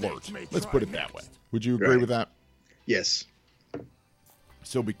Cobra's on those alert. snakes may Let's try put it next. that way. Would you agree with that? Yes.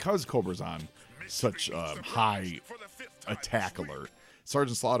 So because Cobra's on such high attack alert,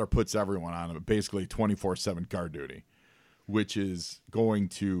 Sergeant Slaughter puts everyone on basically 24/7 guard duty, which is going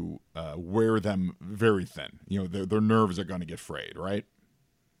to wear them very thin. Their nerves are going to get frayed, right?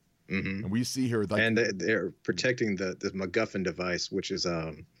 Mm-hmm. And we see here... and they're protecting the MacGuffin device, which is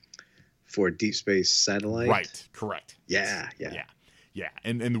for a deep space satellite. Right, correct. Yeah.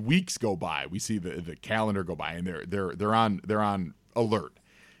 And the weeks go by. We see the calendar go by, and they're on alert.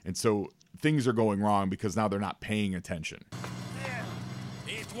 And so things are going wrong because now they're not paying attention. Yeah,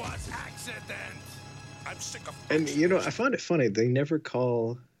 it was accident. I'm sick of... And, I find it funny. They never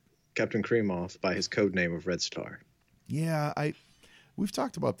call Captain Kremov by his code name of Red Star. Yeah, we've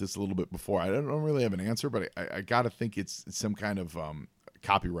talked about this a little bit before. I don't really have an answer, but I got to think it's some kind of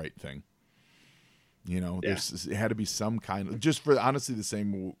copyright thing. It had to be some kind of... Just for, honestly, the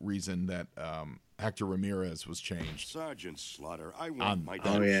same reason that... Hector Ramirez was changed. Sergeant Slaughter, I want my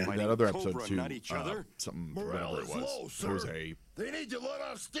that other episode Cobra, too. not each other. Something, Morale whatever it is was. low, sir. Jose. They need to let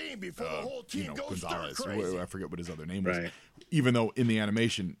off steam before the whole team goes Gonzalez. crazy. I forget what his other name was. Right. Even though in the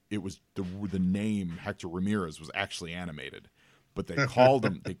animation it was the name Hector Ramirez was actually animated, but they called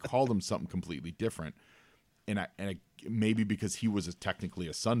him something completely different. maybe because he was technically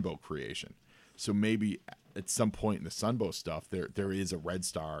a Sunbow creation, so maybe at some point in the Sunbow stuff, there is a Red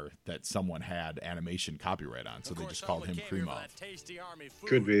Star that someone had animation copyright on, so they just called him Kremov.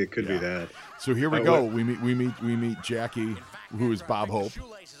 Could be that. So here we go. We meet Jackie, who is Bob Hope,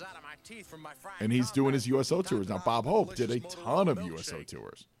 and he's doing his USO tours now. Bob Hope did a ton of USO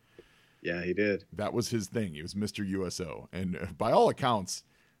tours. Yeah, he did. That was his thing. He was Mr. USO, and by all accounts,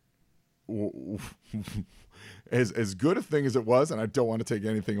 as good a thing as it was, and I don't want to take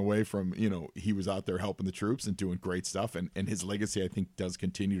anything away from, he was out there helping the troops and doing great stuff, and his legacy, I think, does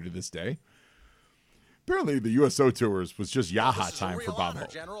continue to this day. Apparently, the USO tours was just Yaha time for Bob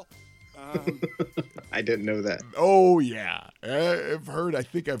Hope. I didn't know that. Oh, yeah. I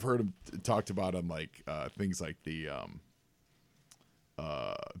think I've heard him talked about on, like, things like the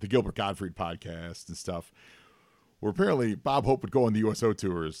Gilbert Gottfried podcast and stuff, where apparently Bob Hope would go on the USO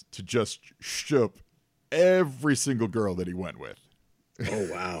tours to just ship every single girl that he went with.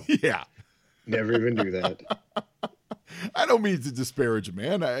 Oh, wow. Yeah. Never even knew that. I don't mean to disparage a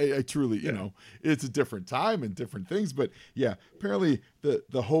man. I truly, it's a different time and different things. But yeah, apparently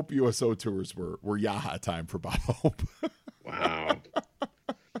the Hope USO tours were Yaha time for Bob Hope. Wow.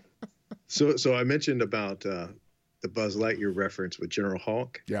 So I mentioned about the Buzz Lightyear reference with General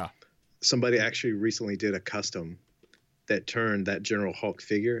Hawk. Yeah. Somebody actually recently did a custom that turned that General Hawk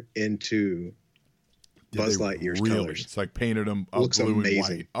figure into Buzz Lightyear's colors. It's like painted them up looks blue amazing.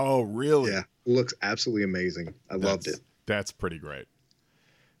 and white. Oh, really? Yeah, looks absolutely amazing. I loved it. That's pretty great.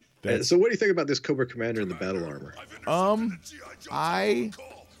 So what do you think about this Cobra Commander in the battle armor?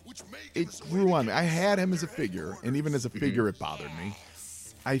 It grew on me. I had him as a figure, and even as a figure, it bothered me.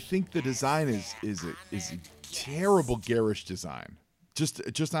 I think the design is a terrible garish design,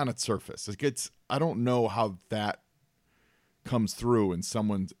 just on its surface. I don't know how that comes through and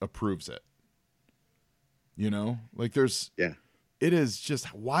someone approves it. It is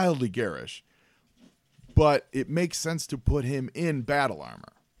just wildly garish, but it makes sense to put him in battle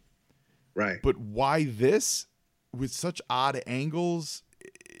armor. Right. But why this with such odd angles?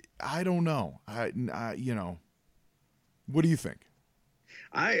 I don't know. What do you think?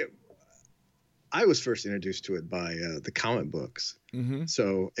 I was first introduced to it by the comic books. Mm-hmm.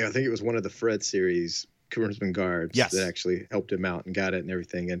 So I think it was one of the Fred series, Crimson Guards, that actually helped him out and got it and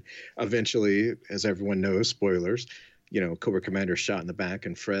everything. And eventually, as everyone knows, spoilers, Cobra Commander shot in the back,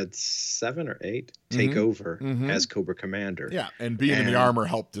 and Fred 7 or 8 take over as Cobra Commander. Yeah, and being in the armor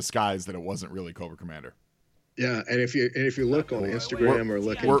helped disguise that it wasn't really Cobra Commander. Yeah, and if you look on Instagram or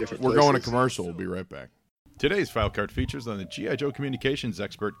look in different places, we're going to commercial. We'll be right back. Today's file card features on the G.I. Joe communications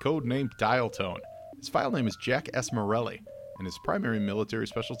expert codenamed Dial Tone. His file name is Jack S. Morelli, and his primary military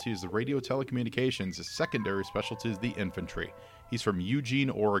specialty is the radio telecommunications. His secondary specialty is the infantry. He's from Eugene,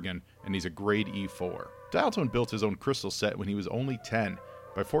 Oregon, and he's a grade E4. Dial Tone built his own crystal set when he was only 10.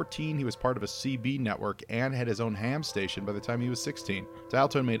 By 14, he was part of a CB network and had his own ham station by the time he was 16. Dial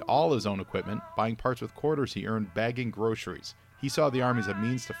Tone made all his own equipment, buying parts with quarters he earned bagging groceries. He saw the Army as a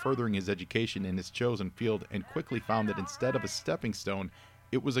means to furthering his education in his chosen field and quickly found that instead of a stepping stone,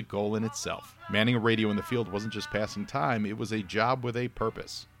 it was a goal in itself. Manning a radio in the field wasn't just passing time, it was a job with a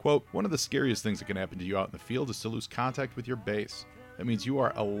purpose. Quote, one of the scariest things that can happen to you out in the field is to lose contact with your base. That means you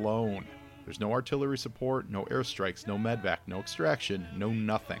are alone. There's no artillery support, no airstrikes, no medvac, no extraction, no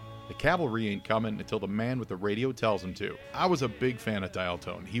nothing. The cavalry ain't coming until the man with the radio tells him to. I was a big fan of Dial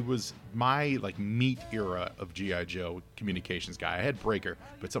Tone. He was my meat era of G.I. Joe communications guy. I had Breaker,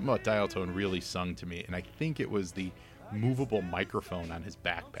 but something about Dial Tone really sung to me, and I think it was the movable microphone on his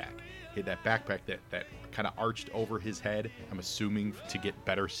backpack. He had that backpack that kind of arched over his head, I'm assuming to get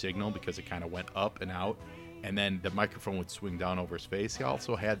better signal because it kind of went up and out. And then the microphone would swing down over his face. He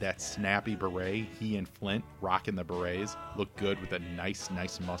also had that snappy beret. He and Flint rocking the berets. Looked good with a nice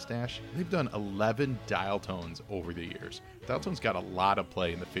mustache. They've done 11 Dial Tones over the years. Dial Tone's got a lot of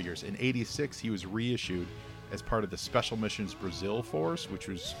play in the figures. In '86, he was reissued as part of the Special Missions Brazil Force,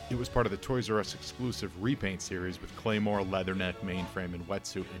 it was part of the Toys R Us exclusive repaint series with Claymore, Leatherneck, mainframe, and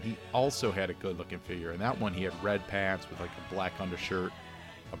wetsuit. And he also had a good-looking figure. In that one, he had red pants with a black undershirt,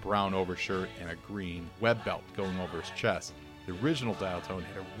 a brown overshirt, and a green web belt going over his chest. The original Dial Tone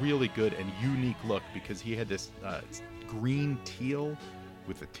had a really good and unique look because he had this green teal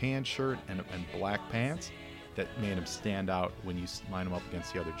with a tan shirt and black pants that made him stand out when you line him up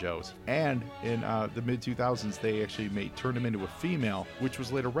against the other Joes. And in the mid-2000s, they actually turned him into a female, which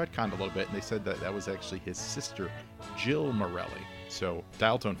was later retconned a little bit, and they said that was actually his sister, Jill Morelli. So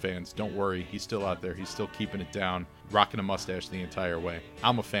Dial Tone fans, don't worry. He's still out there. He's still keeping it down, rocking a mustache the entire way.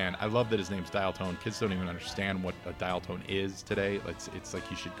 I'm a fan. I love that his name's Dial Tone. Kids don't even understand what a dial tone is today. It's like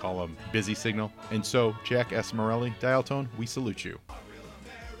you should call him busy signal. And so, Jack S. Morelli, Dial Tone, we salute you.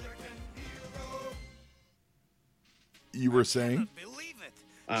 You were saying?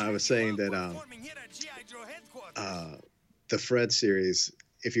 I was saying that the Fred series,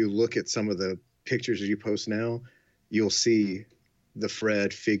 if you look at some of the pictures you post now, you'll see the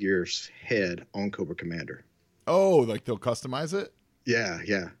Fred figure's head on Cobra Commander. Oh, like they'll customize it? Yeah.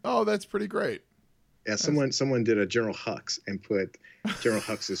 Oh, that's pretty great. Yeah, someone did a General Hux and put General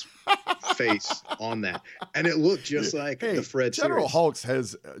Hux's face on that, and it looked just like the Fred General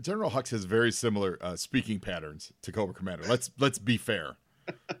series. General Hux has very similar speaking patterns to Cobra Commander. Let's be fair.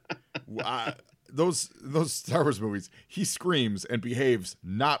 Those Star Wars movies, he screams and behaves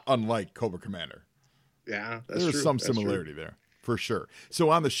not unlike Cobra Commander. Yeah, that's There's true. some similarity there for sure. So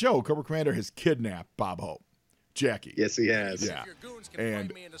on the show, Cobra Commander has kidnapped Bob Hope, Jackie. Yes, he has. Yeah,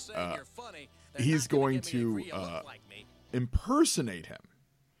 and he's going to impersonate him,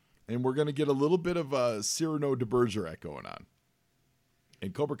 and we're going to get a little bit of Cyrano de Bergerac going on.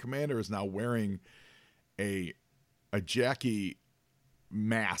 And Cobra Commander is now wearing a Jackie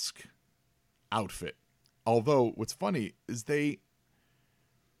mask outfit. Although what's funny is they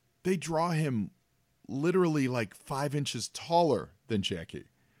draw him literally like 5 inches taller than Jackie,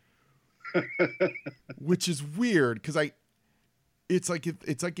 which is weird because it's like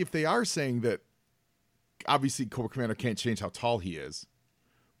if they are saying that obviously Cobra Commander can't change how tall he is,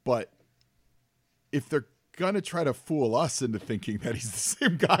 but if they're gonna try to fool us into thinking that he's the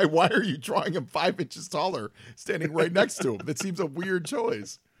same guy, why are you drawing him 5 inches taller standing right next to him? That seems a weird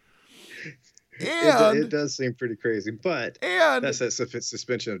choice. And it does seem pretty crazy, but that's that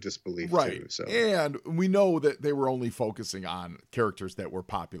suspension of disbelief, right? Too, so. And we know that they were only focusing on characters that were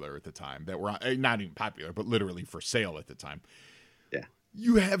popular at the time, that were not even popular, but literally for sale at the time. Yeah,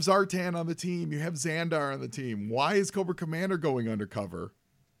 you have Zartan on the team, you have Xandar on the team. Why is Cobra Commander going undercover?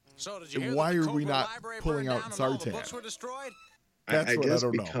 So did you hear why that are the we Cobra not library pulling burned out down and all the Zartan? books were destroyed? That's I what guess I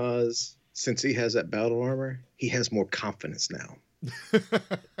don't know. because since he has that battle armor, he has more confidence now.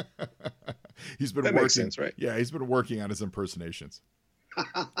 He's been that working, makes sense, right? Yeah, he's been working on his impersonations.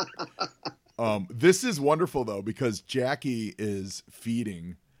 This is wonderful though because Jackie is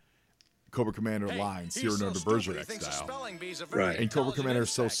feeding Cobra Commander lines, Cyrano de Bergerac style. Right. And Cobra Commander is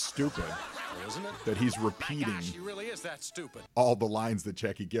so stupid that he's repeating all the lines that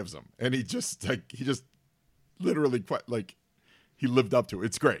Jackie gives him, and he just literally he lived up to it.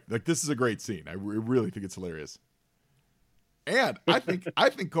 It's great. Like this is a great scene. I really think it's hilarious. And I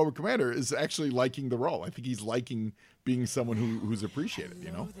think Cobra Commander is actually liking the role. I think he's liking being someone who's appreciated, you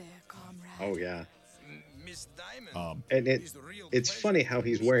know? Oh yeah. Miss Diamond. And it's funny how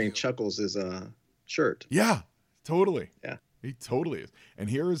he's wearing Chuckles' shirt. Yeah, totally. Yeah. He totally is. And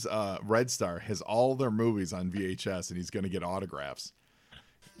here's Red Star has all their movies on VHS and he's going to get autographs.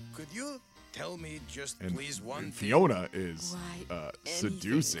 Could you tell me just And, please one and thing? Fiona is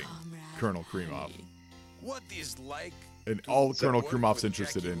seducing Colonel Kremov. What is like And all Colonel work Kremov's with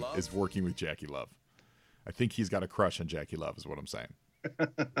interested Jackie in Love? is working with Jackie Love. I think he's got a crush on Jackie Love is what I'm saying.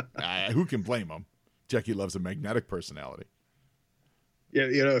 Who can blame him? Jackie Love's a magnetic personality. Yeah,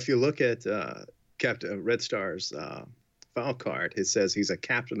 if you look at Captain Red Star's file card, it says he's a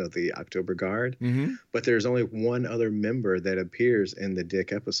captain of the October Guard, but there's only one other member that appears in the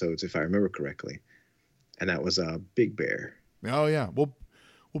Dick episodes, if I remember correctly, and that was Big Bear. Oh yeah, well,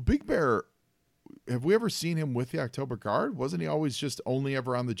 Big Bear. Have we ever seen him with the October Guard? Wasn't he always just only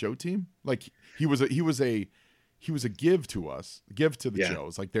ever on the Joe team? Like he was a give to the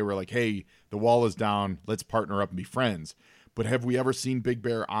Joes. Like they were like, hey, the wall is down, let's partner up and be friends. But have we ever seen Big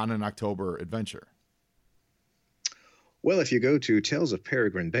Bear on an October adventure? Well, if you go to Tales of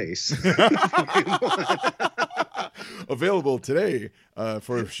Peregrine Base, available today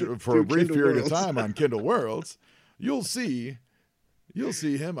for a brief Kindle period Worlds. of time on Kindle Worlds, you'll see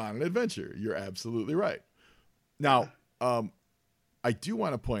him on an adventure. You're absolutely right. Now, I do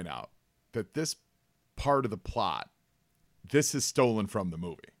want to point out that this part of the plot, this is stolen from the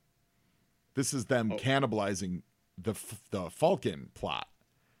movie. This is them cannibalizing the Falcon plot,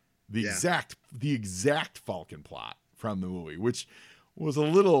 the exact Falcon plot from the movie, which was a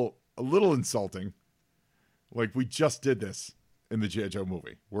little insulting. Like we just did this in the G.I. Joe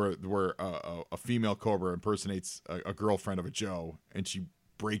movie, where a female Cobra impersonates a girlfriend of a Joe, and she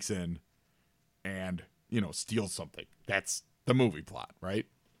breaks in and steals something. That's the movie plot, right?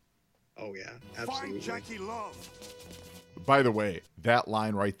 Oh yeah, absolutely. Find Jackie Love. By the way, that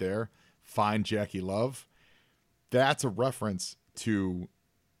line right there, "Find Jackie Love," that's a reference to,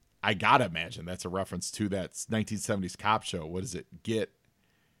 I gotta imagine that's a reference to that 1970s cop show. What is it? Get,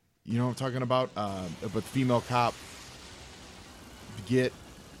 you know what I'm talking about? But the female cop, Get.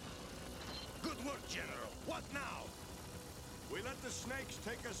 Good work, General. What now? We let the snakes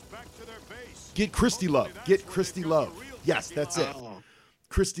take us back to their base. Get Christy Love. Hopefully Get that's where Christy they've got Love. the real Yes, Christy that's Love. it. Oh,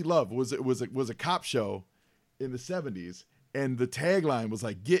 Christy Love was a cop show in the 70s, and the tagline was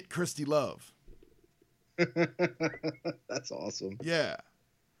like, "Get Christy Love." that's awesome. Yeah.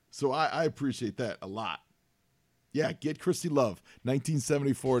 So I appreciate that a lot. Yeah, Get Christy Love,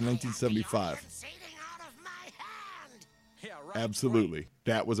 1974 and 1975. Yeah, right. Absolutely.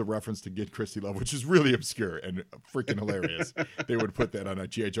 That was a reference to Get Christy Love, which is really obscure and freaking hilarious. They would put that on a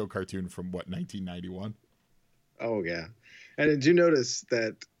G.I. Joe cartoon from, 1991? Oh yeah. And did you notice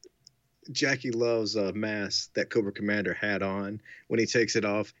that Jackie Love's mask that Cobra Commander had on, when he takes it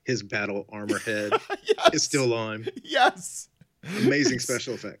off, his battle armor head Yes. is still on. Yes. Amazing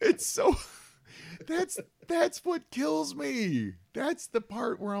special effect. It's so... That's what kills me. That's the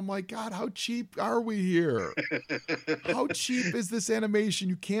part where I'm like, God, how cheap are we here? How cheap is this animation?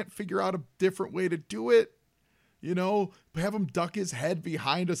 You can't figure out a different way to do it. You know, have him duck his head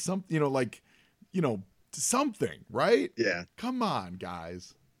behind something, something, right? Yeah. Come on,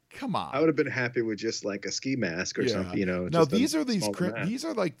 guys. Come on. I would have been happy with just like a ski mask or something, Now just a these are smaller mask. these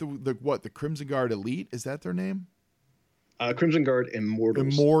are like the Crimson Guard Elite. Is that their name? Crimson Guard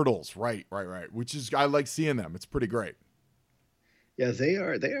Immortals. Immortals, right. Which is, I like seeing them. It's pretty great. Yeah, they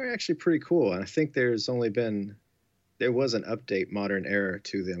are actually pretty cool. And I think there was an update modern era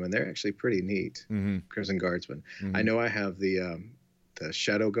to them, and they're actually pretty neat. Mm-hmm. Crimson Guardsmen. Mm-hmm. I know I have the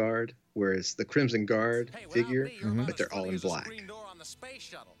Shadow Guard, where it's the Crimson Guard figure, but they're all in black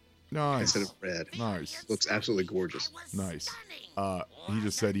Nice. instead of red. Nice. Looks absolutely gorgeous. Nice. He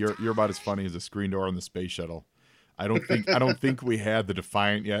just said you're about as funny as a screen door on the space shuttle. I don't think we had the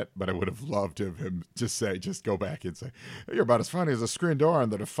Defiant yet, but I would have loved to have him just go back and say, you're about as funny as a screen door on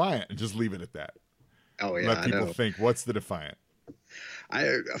the Defiant, and just leave it at that. Oh yeah, Let people I know. think, what's the Defiant?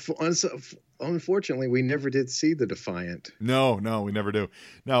 Unfortunately, we never did see the Defiant. No, we never do.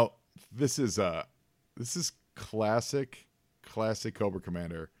 Now, this is classic Cobra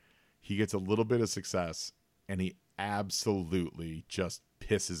Commander. He gets a little bit of success, and he absolutely just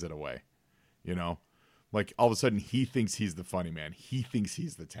pisses it away. You know? Like, all of a sudden, he thinks he's the funny man. He thinks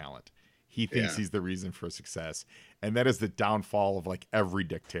he's the talent. He thinks he's the reason for success. And that is the downfall of, like, every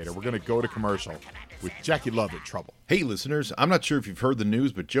dictator. We're going to go to commercial with Jackie Love in trouble. Hey, listeners, I'm not sure if you've heard the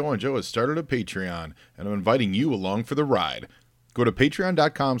news, but Joe and Joe has started a Patreon, and I'm inviting you along for the ride. Go to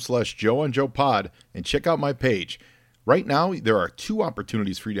patreon.com/JoeandJoePod and check out my page. Right now, there are 2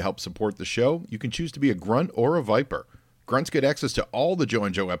 opportunities for you to help support the show. You can choose to be a grunt or a viper. Grunts get access to all the Joe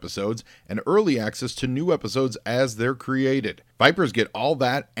and Joe episodes and early access to new episodes as they're created. Vipers get all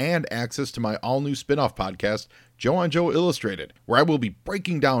that and access to my all-new spin-off podcast, Joe on Joe Illustrated, where I will be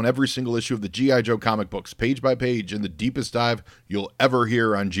breaking down every single issue of the G.I. Joe comic books, page by page, in the deepest dive you'll ever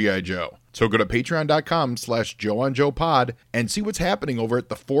hear on G.I. Joe. So go to patreon.com/JoeOnJoePod and see what's happening over at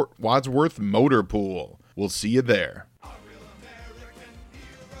the Fort Wadsworth Motor Pool. We'll see you there.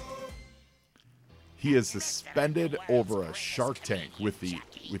 He is suspended over a shark tank with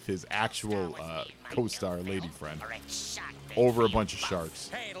his actual co-star lady friend over a bunch of sharks.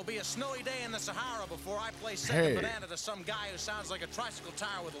 Hey, it'll be a snowy day in the Sahara before I play second banana to some guy who sounds like a tricycle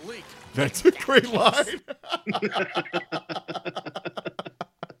tire with a leak. That's a great line.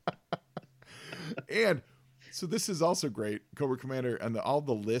 And so this is also great, Cobra Commander, and all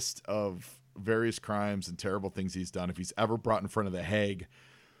the list of various crimes and terrible things he's done. If he's ever brought in front of the Hague,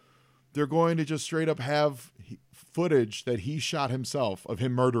 they're going to just straight up have footage that he shot himself of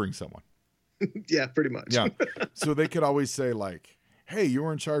him murdering someone. Yeah, pretty much. Yeah. So they could always say, like, hey, you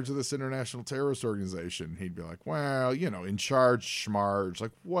were in charge of this international terrorist organization. He'd be like, well, in charge, schmarge.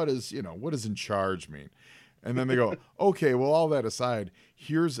 Like, what does in charge mean? And then they go, okay, well, all that aside,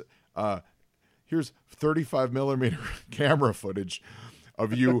 here's 35 millimeter camera footage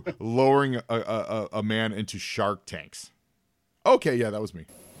of you lowering a man into shark tanks. Okay, yeah, that was me.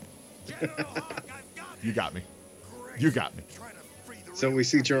 You got me. So we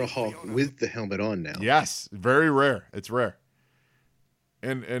see General Hawk with the helmet on now. Yes, very rare. It's rare.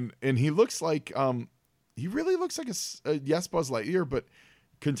 And he looks like he really looks like a Buzz Lightyear, but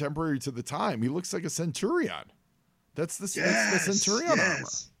contemporary to the time. He looks like a Centurion. That's the Centurion armor.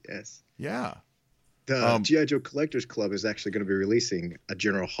 Yes. Yeah. The G.I. Joe Collectors Club is actually going to be releasing a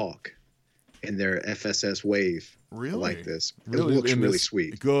General Hawk in their FSS wave. Really? Like this. It Really? looks And really this-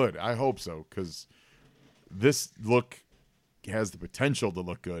 sweet. Good. I hope so, because this look has the potential to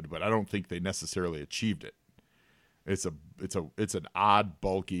look good, but I don't think they necessarily achieved it. It's an odd,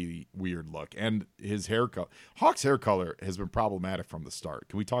 bulky, weird look. And his haircut, Hawk's hair color has been problematic from the start.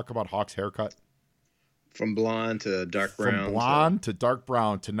 Can we talk about Hawk's haircut? From blonde to dark brown. From blonde to dark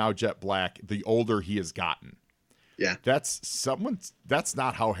brown to now jet black, the older he has gotten. Yeah. That's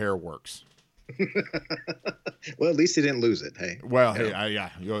not how hair works. Well, at least he didn't lose it. Hey. Well, yeah.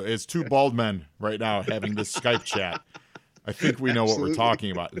 It's two bald men right now having this Skype chat. I think we know what we're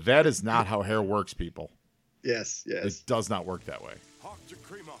talking about. That is not how hair works, people. Yes. It does not work that way. Hawk to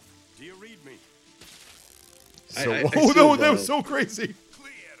Kremov, do you read me? So, I that was so crazy.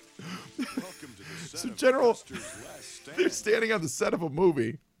 Clear. Welcome to the set So, of General, Buster's Last Stand. they're standing on the set of a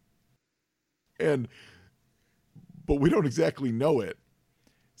movie, but we don't exactly know it.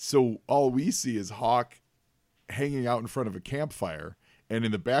 So all we see is Hawk hanging out in front of a campfire, and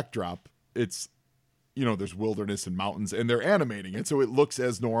in the backdrop, it's, there's wilderness and mountains, and they're animating it, so it looks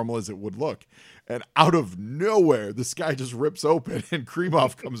as normal as it would look. And out of nowhere, the sky just rips open, and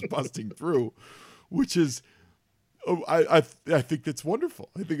Kremov comes busting through, which is, I think that's wonderful.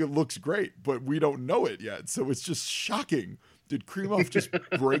 I think it looks great, but we don't know it yet, so it's just shocking. Did Kremov just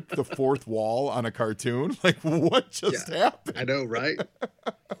break the fourth wall on a cartoon? Like, what just happened? I know, right?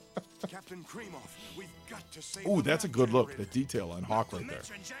 Captain Kremov, we've got to save Ooh, the that's a map good look. The generator. detail on Hawk right there.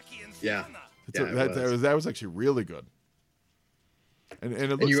 Yeah. That was actually really good. And it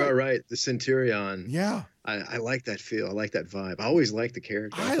looks And you like, are right. The Centurion. Yeah. I like that feel. I like that vibe. I always liked the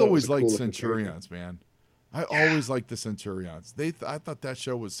character. I thought it always was a liked cool looking Centurions, man. I always liked the Centurions. I thought that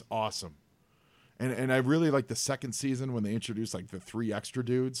show was awesome. And I really liked the second season when they introduced like the 3 extra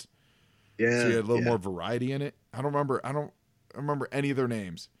dudes. Yeah. So you had a little more variety in it. I don't remember any of their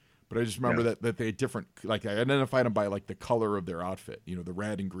names, but I just remember that they had different, like I identified them by like the color of their outfit, the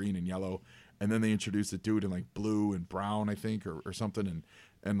red and green and yellow. And then they introduced a dude in like blue and brown, I think, or something.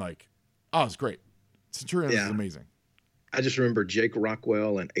 And like, oh, it's great. Centurions is amazing. I just remember Jake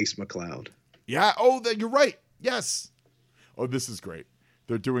Rockwell and Ace McCloud. Yeah. Oh, you're right. Yes. Oh, this is great.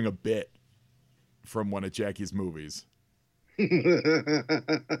 They're doing a bit from one of Jackie's movies.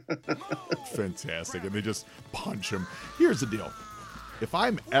 Fantastic. And they just punch him. Here's the deal. If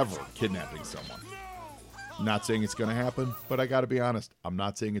I'm ever kidnapping someone, I'm not saying it's going to happen, but I got to be honest, I'm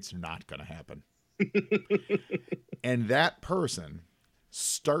not saying it's not going to happen. And that person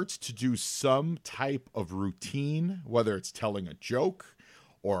starts to do some type of routine, whether it's telling a joke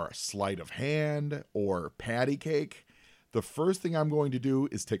or a sleight of hand or patty cake, the first thing I'm going to do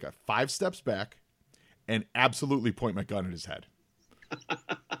is take a 5 steps back and absolutely point my gun at his head.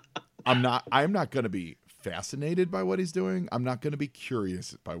 I'm not going to be fascinated by what he's doing. I'm not going to be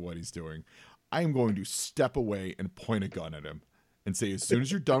curious by what he's doing. I am going to step away and point a gun at him and say, as soon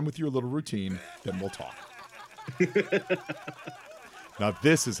as you're done with your little routine, then we'll talk. Now,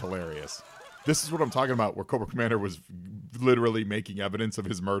 this is hilarious. This is what I'm talking about, where Cobra Commander was literally making evidence of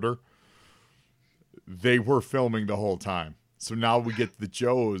his murder. They were filming the whole time. So now we get the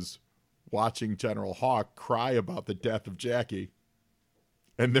Joes watching General Hawk cry about the death of Jackie.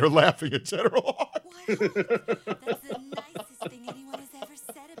 And they're laughing at General Hawk. Why, Hawk, that's the nicest thing anyone has ever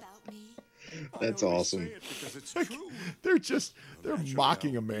said about me. That's awesome. They're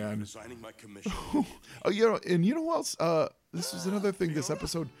mocking a man. Resigning my commission. Oh, and you know what else? This was another thing this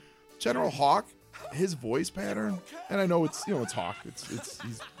episode. General Hawk, his voice pattern, and I know it's Hawk.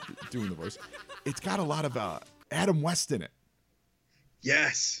 He's doing the voice. It's got a lot of Adam West in it.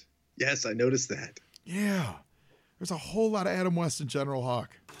 Yes, I noticed that. Yeah, there's a whole lot of Adam West in General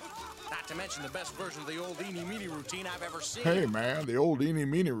Hawk. Not to mention the best version of the old eeny meeny routine I've ever seen. Hey man, the old eeny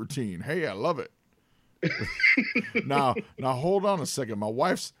meeny routine. Hey, I love it. now hold on a second. My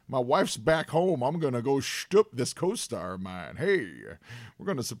wife's back home. I'm gonna go shtup this co-star of mine. Hey, we're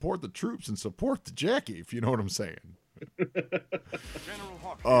gonna support the troops and support the Jackie, if you know what I'm saying.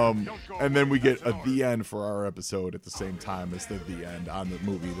 And then we get the end for our episode at the same time as the end on the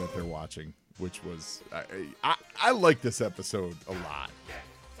movie that they're watching, which was I like this episode a lot.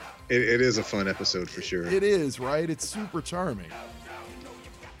 It is a fun episode for sure. It is, right? It's super charming.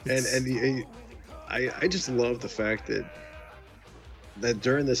 And I just love the fact that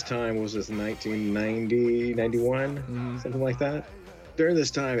during this time, was this 1990, 91, something like that? During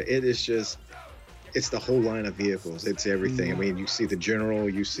this time, it's the whole line of vehicles. It's everything. I mean, you see the General,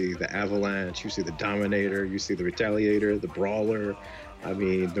 you see the Avalanche, you see the Dominator, you see the Retaliator, the Brawler, I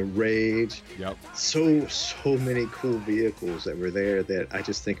mean, the Rage. Yep. So many cool vehicles that were there that I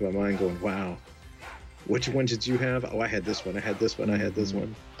just think in my mind going, wow, which one did you have? Oh, I had this one. I had this one. I had this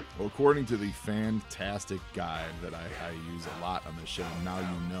one. Well, according to the fantastic guide that I use a lot on the show, Now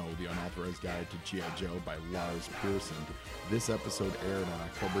You Know, the Unauthorized Guide to G.I. Joe by Lars Pearson, this episode aired on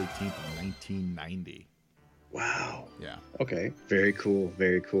October 18th, 1990. Wow. Yeah. Okay. Very cool.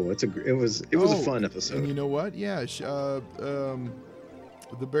 Very cool. It was a fun episode. And you know what? Yeah. The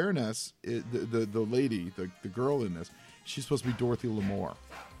Baroness, the lady, the girl in this, she's supposed to be Dorothy Lamour.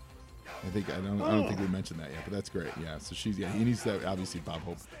 I don't think we mentioned that yet, but that's great. Yeah. So he needs that, obviously Bob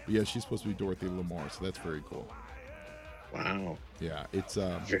Hope. But yeah, she's supposed to be Dorothy Lamour, so that's very cool. Wow. Yeah, it's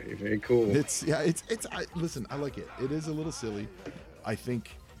very, very cool. Listen, I like it. It is a little silly, I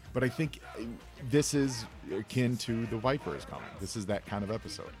think, but I think this is akin to The Viper is Coming. This is that kind of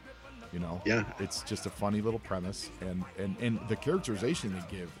episode, you know? Yeah. It's just a funny little premise, and the characterization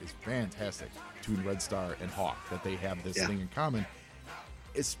they give is fantastic between Red Star and Hawk, that they have this thing in common,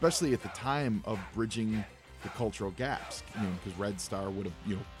 especially at the time of bridging the cultural gaps, you know, because Red Star would have,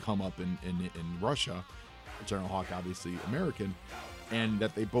 you know, come up in Russia, General Hawk obviously American, and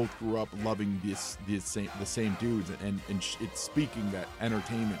that they both grew up loving the same dudes, and it's speaking that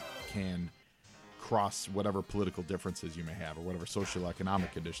entertainment can cross whatever political differences you may have or whatever social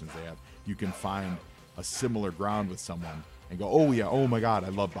economic conditions they have. You can find a similar ground with someone and go, oh yeah, oh my God, I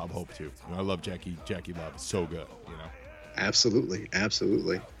love Bob Hope too. You know, I love Jackie Love. It's so good, you know. Absolutely.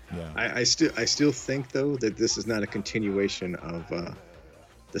 Yeah. I still think though that this is not a continuation of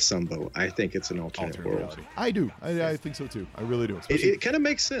the Sumbo. I think it's an alternate world. Reality. I do. I think so too. I really do. It kind of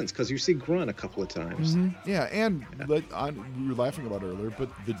makes sense because you see Grunt a couple of times. Mm-hmm. Yeah, and we were laughing about it earlier, but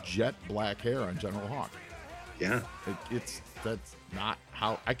the jet black hair on General Hawk. Yeah. That's not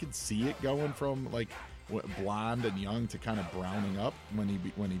how I could see it going from like blonde and young to kind of browning up when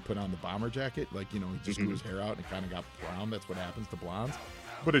he put on the bomber jacket. Like, you know, he just grew his hair out and kind of got brown. That's what happens to blondes.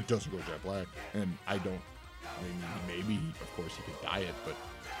 But it doesn't go jet black, and maybe of course he could dye it, but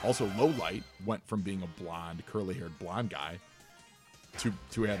also Low Light went from being a blonde, curly-haired blonde guy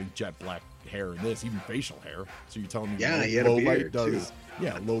to having jet black hair in this, even facial hair. So you're telling me he had a beard too.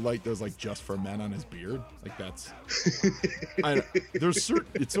 Low Light does like Just for Men on his beard. Like that's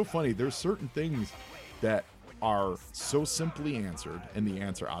it's so funny. There's certain things that are so simply answered, and the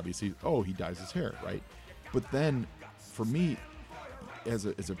answer obviously, oh, he dyes his hair, right? But then for me, as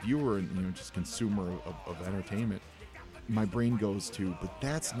a viewer and, you know, just consumer of entertainment, my brain goes to, but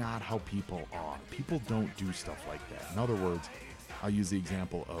that's not how people are. People don't do stuff like that. In other words, I'll use the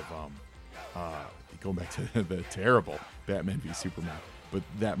example of going back to the terrible Batman v Superman, but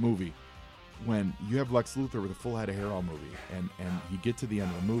that movie, when you have Lex Luthor with a full head of hair all movie, and you get to the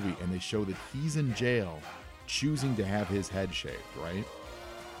end of the movie and they show that he's in jail choosing to have his head shaved, right?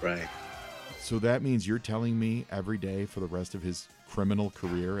 Right. So that means you're telling me every day for the rest of his criminal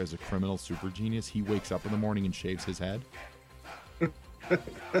career as a criminal super genius, he wakes up in the morning and shaves his head?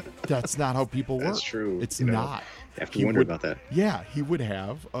 That's not how people work. That's true. It's not. You have to wonder about that. Yeah, he would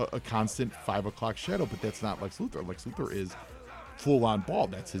have a constant 5 o'clock shadow, but that's not Lex Luthor. Lex Luthor is full on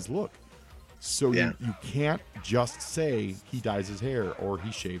bald. That's his look. So you can't just say he dyes his hair or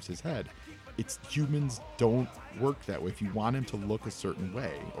he shaves his head. It's humans don't work that way. If you want him to look a certain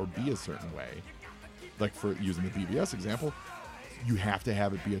way or be a certain way, like for using the BVS example, you have to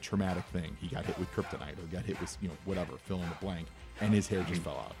have it be a traumatic thing. He got hit with kryptonite or got hit with, you know, whatever, fill in the blank, and his hair just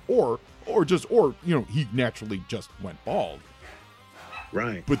fell out. Or you know, he naturally just went bald.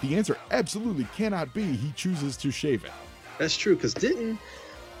 Right. But the answer absolutely cannot be he chooses to shave it. That's true, because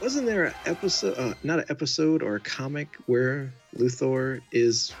wasn't there an episode, not an episode or a comic where Luthor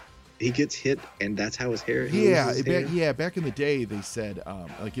he gets hit and that's how his hair back in the day they said,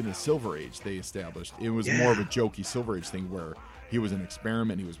 like in the Silver Age, they established it was more of a jokey Silver Age thing where he was an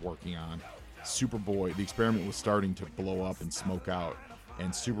experiment he was working on. Superboy, the experiment was starting to blow up and smoke out,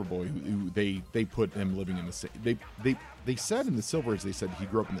 and Superboy, who they put him living in the same, they said in the Silver Age, they said he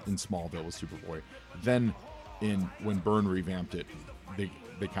grew up in Smallville with Superboy. Then when Byrne revamped it,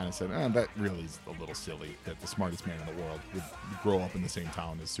 they kind of said, that really is a little silly that the smartest man in the world would grow up in the same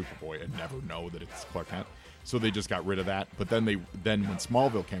town as Superboy and never know that it's Clark Kent. So they just got rid of that. But then when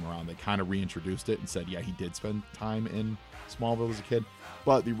Smallville came around, they kind of reintroduced it and said, yeah, he did spend time in Smallville as a kid.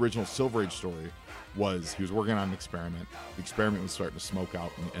 But the original Silver Age story was he was working on an experiment. The experiment was starting to smoke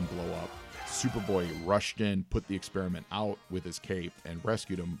out and blow up. Superboy rushed in, put the experiment out with his cape, and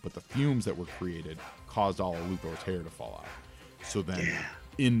rescued him. But the fumes that were created caused all of Luthor's hair to fall out. So then,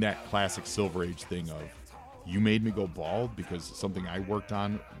 in that classic Silver Age thing of, you made me go bald because something I worked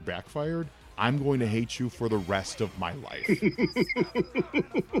on backfired, I'm going to hate you for the rest of my life.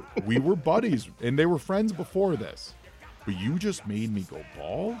 We were buddies, and they were friends before this. But you just made me go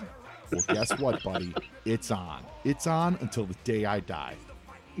bald? Well, guess what, buddy? It's on. It's on until the day I die.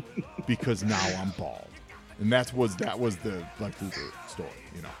 Because now I'm bald. And that was the Lex Luthor story,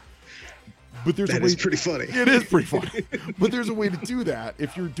 you know. But there's That a way. is pretty funny. It is pretty funny. But there's a way to do that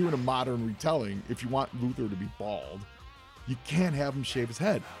if you're doing a modern retelling. If you want Luther to be bald, you can't have him shave his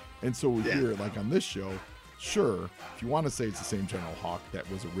head. And so here, like on this show, sure, if you want to say it's the same General Hawk that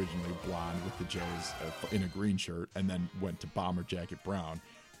was originally blonde with the Joes in a green shirt and then went to bomber jacket brown,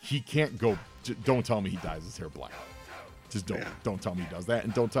 he can't go. Don't tell me he dyes his hair black. Just don't. Don't tell me he does that,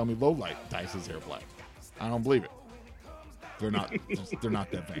 and don't tell me Lowlight dyes his hair black. I don't believe it. They're not. They're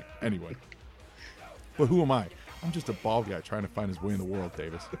not that vain. Anyway. But who am I? I'm just a bald guy trying to find his way in the world,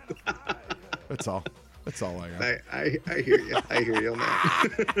 Davis. That's all. That's all I am. I hear you. I hear you on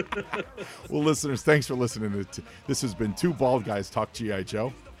that. Well, listeners, thanks for listening. This has been Two Bald Guys Talk G.I.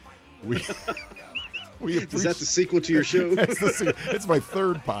 Joe. We Is that the sequel to your show? It's my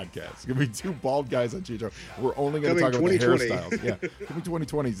third podcast. It's going to be Two Bald Guys on G.I. Joe. We're only going to talk about the hairstyles. Yeah, coming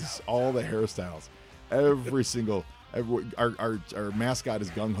 2020 is all the hairstyles. Every single... Our mascot is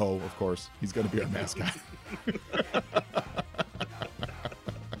Gung Ho, of course. He's going to be our mascot.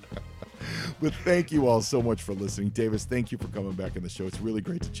 But thank you all so much for listening. Davis, thank you for coming back on the show. It's really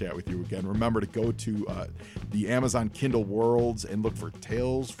great to chat with you again. Remember to go to the Amazon Kindle Worlds and look for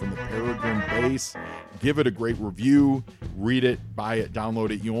Tales from the Peregrine Base. Give it a great review. Read it, buy it, download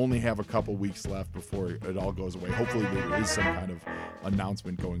it. You only have a couple weeks left before it all goes away. Hopefully there is some kind of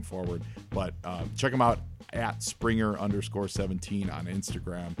announcement going forward. But check them out at Springer_17 on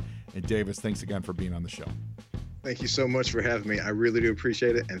Instagram. And Davis, thanks again for being on the show. Thank you so much for having me. I really do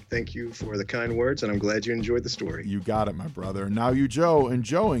appreciate it. And thank you for the kind words. And I'm glad you enjoyed the story. You got it, my brother. Now you Joe, and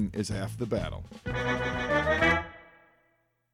Joeing is half the battle.